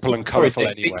quite simple and colourful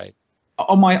anyway.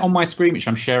 On my screen, which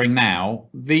I'm sharing now,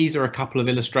 these are a couple of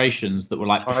illustrations that were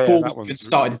like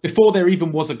before there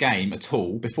even was a game at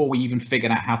all, before we even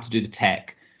figured out how to do the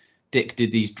tech. Dick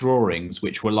did these drawings,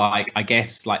 which were like, I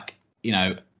guess, like, you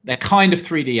know, they're kind of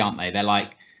 3D, aren't they?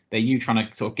 They're you trying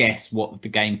to sort of guess what the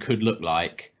game could look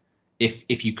like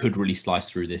if you could really slice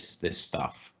through this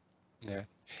stuff. Yeah.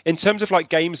 In terms of like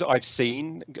games that I've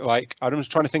seen, like I'm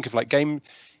just trying to think of like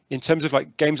in terms of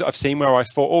like games that I've seen where I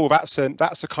thought, oh,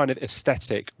 that's a kind of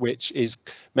aesthetic which is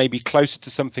maybe closer to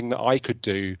something that I could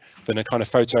do than a kind of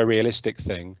photorealistic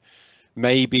thing.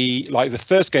 Maybe like the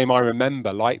first game I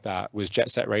remember like that was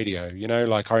Jet Set Radio. You know,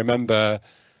 like I remember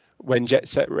when Jet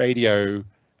Set Radio,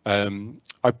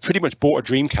 I pretty much bought a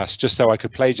Dreamcast just so I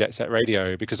could play Jet Set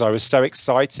Radio, because I was so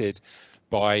excited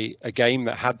by a game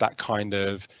that had that kind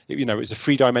of, you know, it was a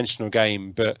three-dimensional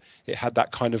game, but it had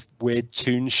that kind of weird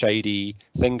toon shady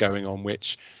thing going on,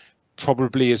 which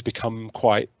probably has become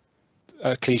quite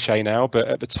a cliche now, but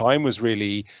at the time was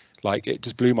really like, it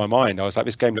just blew my mind. I was like,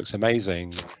 this game looks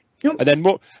amazing. Yep. And then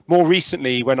more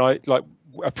recently, when I like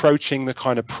approaching the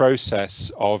kind of process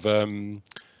of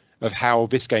how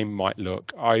this game might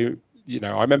look, I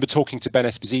remember talking to Ben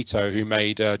Esposito, who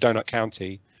made Donut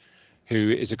County, who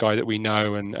is a guy that we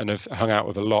know and have hung out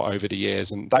with a lot over the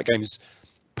years, and that game's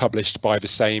published by the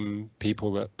same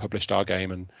people that published our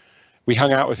game, and we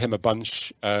hung out with him a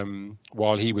bunch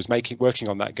while he was working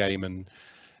on that game,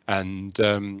 and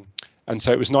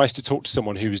so it was nice to talk to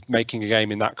someone who was making a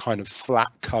game in that kind of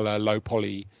flat color, low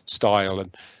poly style,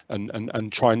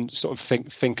 and try and sort of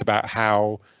think about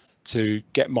how to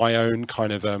get my own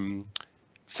kind of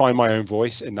find my own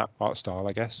voice in that art style,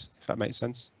 I guess, if that makes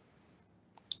sense.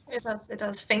 It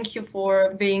does. Thank you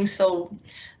for being so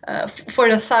for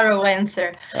the thorough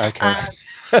answer. Okay.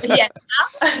 Yeah.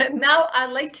 Now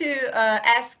I'd like to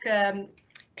ask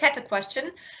Kat a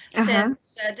question.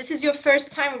 Since this is your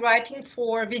first time writing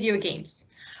for video games,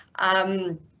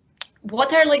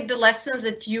 what are like the lessons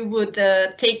that you would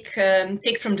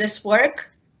take from this work,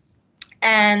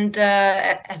 and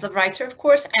as a writer, of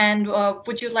course, and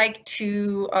would you like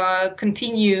to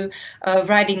continue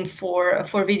writing for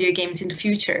video games in the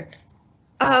future?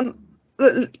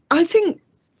 I think,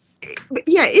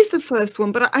 yeah, it is the first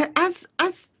one, but as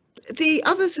the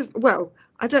others have, well,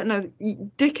 I don't know,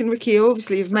 Dick and Ricky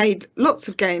obviously have made lots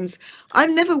of games.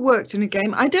 I've never worked in a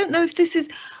game. I don't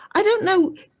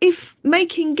know if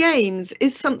making games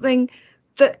is something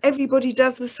that everybody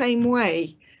does the same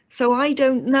way. So I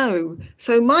don't know.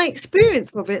 So my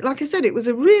experience of it, like I said, it was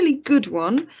a really good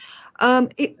one.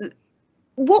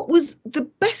 What was the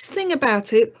best thing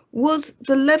about it was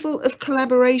the level of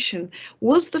collaboration,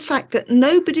 was the fact that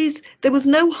there was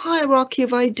no hierarchy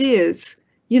of ideas,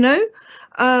 you know?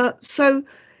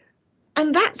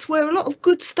 And that's where a lot of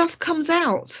good stuff comes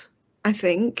out, I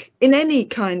think, in any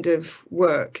kind of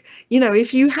work. You know,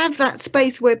 if you have that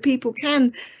space where people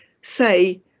can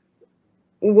say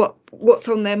what's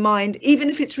on their mind, even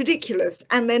if it's ridiculous,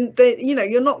 and then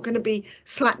you're not going to be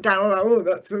slapped down, oh,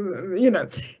 that's, you know,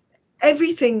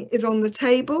 everything is on the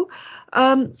table.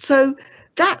 So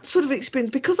that sort of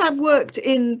experience, because I've worked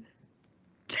in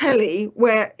telly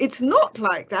where it's not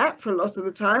like that for a lot of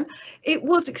the time, it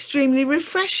was extremely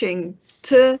refreshing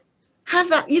to have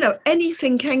that, you know,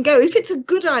 anything can go. If it's a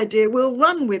good idea, we'll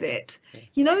run with it.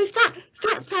 You know, if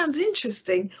that sounds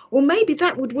interesting, or maybe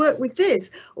that would work with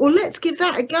this, or let's give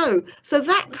that a go. So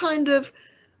that kind of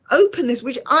openness,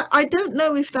 which I don't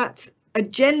know if that's a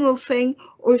general thing,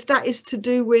 or if that is to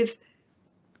do with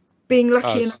being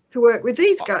lucky enough to work with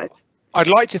these guys. I'd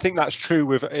like to think that's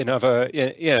true in other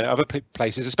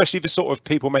places, especially the sort of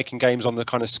people making games on the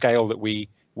kind of scale that we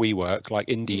work, like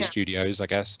indie studios, I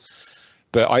guess.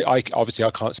 But I obviously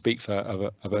I can't speak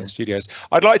for other studios.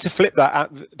 I'd like to flip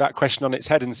that question on its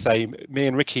head and say me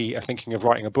and Ricky are thinking of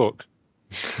writing a book.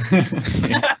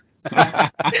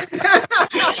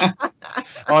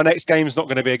 Our next game's not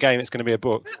going to be a game, it's going to be a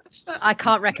book. I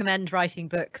can't recommend writing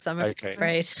books, I'm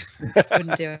afraid.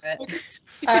 Wouldn't do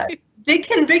it.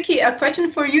 Dick and Ricky, a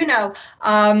question for you now.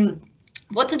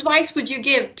 What advice would you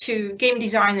give to game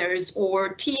designers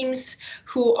or teams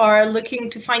who are looking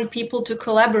to find people to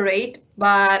collaborate,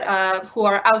 but who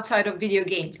are outside of video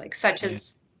games, like such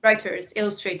as writers,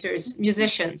 illustrators,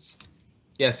 musicians?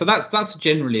 Yeah, so that's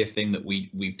generally a thing that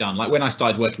we've done. Like when I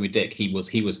started working with Dick, he was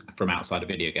from outside of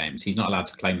video games. He's not allowed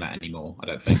to claim that anymore, I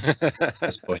don't think, at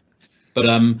this point.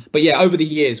 But yeah, over the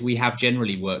years we have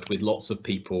generally worked with lots of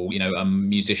people, you know,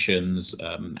 musicians,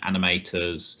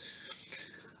 animators,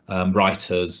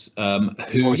 writers,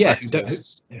 who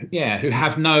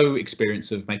have no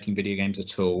experience of making video games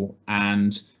at all,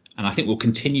 and I think we'll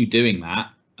continue doing that.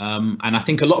 And I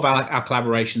think a lot of our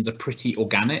collaborations are pretty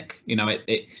organic. You know,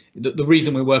 the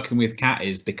reason we're working with Kat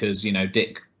is because, you know,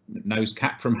 Dick knows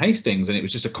Kat from Hastings, and it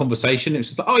was just a conversation. It was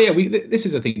just like, oh yeah, this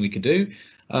is a thing we could do.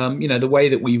 You know, the way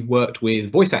that we've worked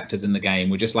with voice actors in the game,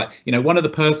 we're just like, you know, one of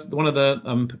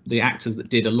the actors that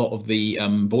did a lot of the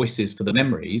voices for the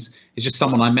memories is just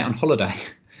someone I met on holiday,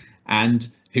 and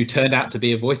who turned out to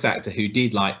be a voice actor who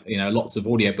did, like, you know, lots of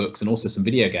audiobooks and also some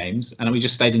video games, and we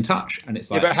just stayed in touch. And it's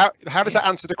like, but how does that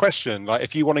answer the question? Like,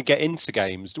 if you want to get into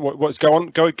games, what's go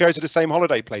to the same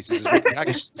holiday places as Ricky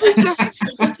Haggett. Go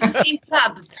to the same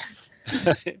club.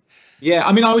 Yeah,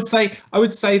 I mean, I would say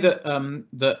that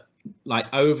that,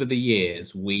 like, over the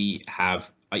years we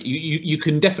have you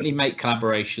can definitely make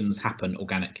collaborations happen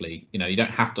organically. You know, you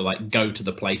don't have to like go to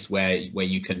the place where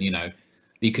you can, you know,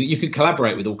 you can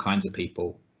collaborate with all kinds of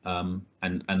people, and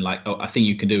like, a thing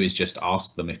you can do is just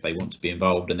ask them if they want to be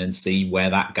involved, and then see where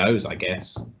that goes, I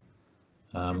guess.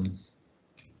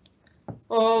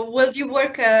 Will you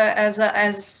work as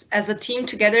a team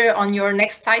together on your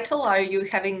next title? Are you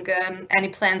having any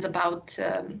plans about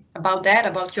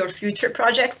your future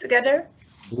projects together?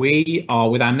 We are,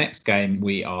 with our next game,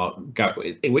 we're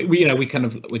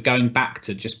going back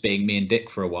to just being me and Dick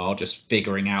for a while, just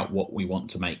figuring out what we want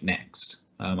to make next.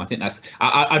 I think that's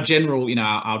our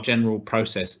general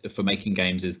process for making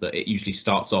games is that it usually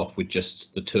starts off with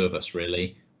just the two of us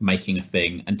really making a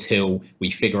thing until we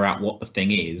figure out what the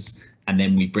thing is, and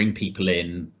then we bring people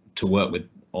in to work with,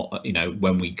 you know,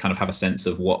 when we kind of have a sense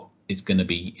of what is going to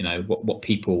be, you know, what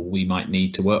people we might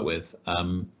need to work with.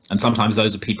 And sometimes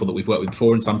those are people that we've worked with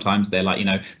before, and sometimes they're like, you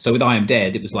know, so with I Am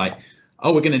Dead, it was like,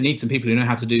 oh, we're going to need some people who know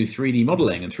how to do 3D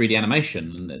modeling and 3D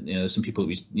animation, and, you know, some people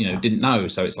we, you know, didn't know.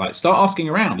 So it's like, start asking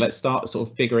around. Let's start sort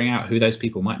of figuring out who those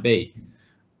people might be.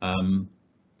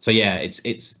 So yeah,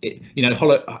 it's you know,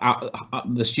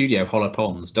 the studio Hollow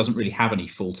Ponds doesn't really have any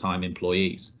full-time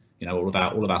employees. You know, all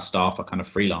of our staff are kind of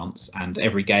freelance, and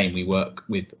every game we work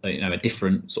with, you know, a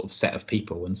different sort of set of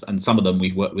people, and some of them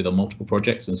we've worked with on multiple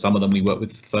projects, and some of them we work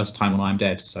with the first time on I Am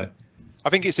Dead. So I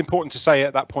think it's important to say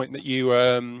at that point that you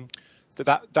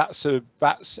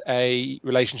that's a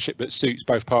relationship that suits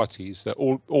both parties, that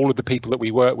all of the people that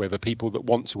we work with are people that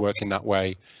want to work in that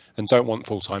way and don't want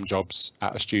full-time jobs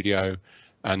at a studio,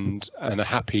 and are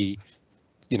happy,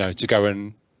 you know, to go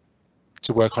and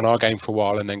to work on our game for a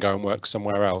while and then go and work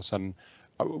somewhere else. And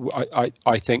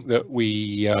I think that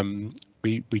we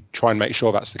try and make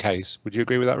sure that's the case. Would you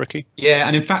agree with that, Ricky? Yeah,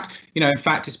 and in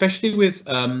fact, especially with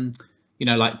you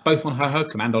know, like both on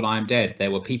Hohokum and on I Am Dead, there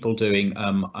were people doing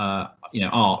you know,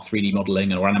 art, 3D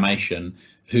modeling or animation,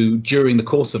 who during the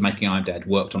course of making I Am Dead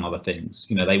worked on other things.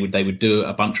 You know, they would do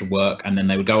a bunch of work, and then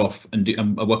they would go off and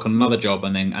work on another job,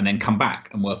 and then come back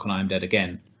and work on I Am Dead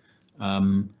again.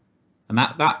 And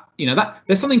that you know, that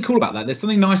there's something cool about that. There's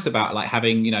something nice about like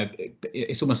having, you know,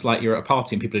 it's almost like you're at a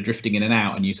party and people are drifting in and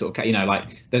out, and you sort of, you know,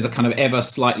 like there's a kind of ever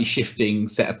slightly shifting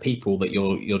set of people that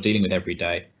you're dealing with every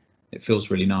day. It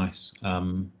feels really nice.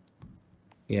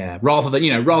 Yeah, rather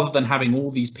than having all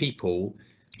these people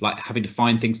like having to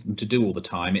find things for them to do all the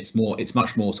time, it's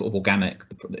much more sort of organic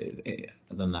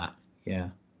than that. Yeah.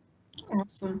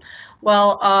 Awesome.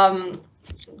 Well,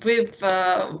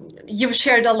 you've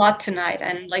shared a lot tonight,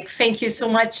 and like, thank you so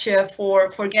much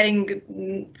for getting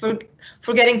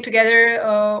together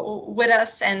with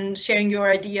us and sharing your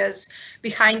ideas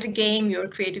behind the game, your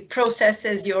creative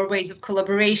processes, your ways of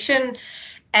collaboration.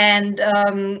 and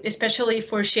especially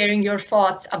for sharing your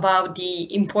thoughts about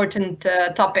the important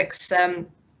topics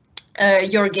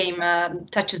your game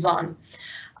touches on.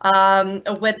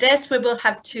 With this, we will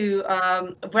have to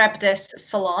wrap this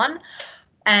salon.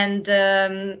 And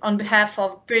on behalf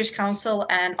of British Council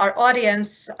and our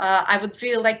audience, I would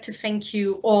really like to thank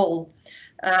you all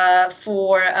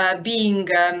for being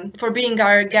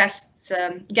our guests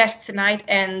tonight,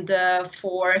 and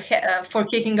for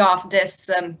kicking off this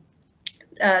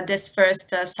this first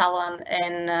salon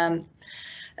at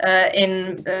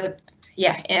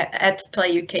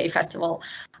PlayUK Festival.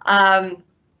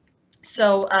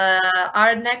 So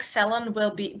our next salon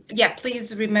will be,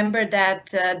 please remember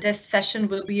that this session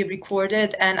will be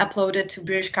recorded and uploaded to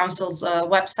British Council's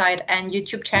website and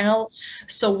YouTube channel,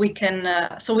 so we can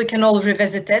all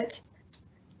revisit it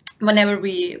whenever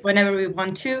we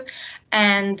want to.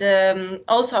 And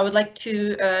also I would like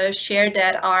to share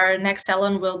that our next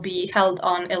salon will be held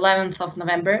on 11th of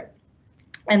November.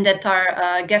 And that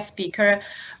our guest speaker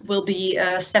will be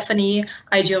Stephanie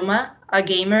Ijoma, a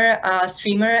gamer,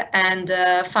 streamer, and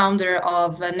founder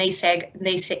of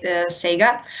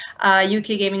Sega, a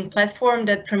UK gaming platform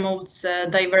that promotes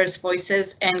diverse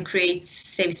voices and creates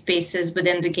safe spaces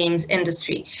within the games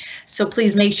industry. So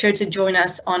please make sure to join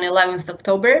us on 11th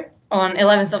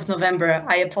of November,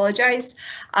 I apologize.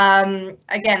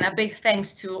 Again, a big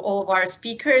thanks to all of our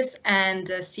speakers, and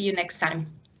see you next time.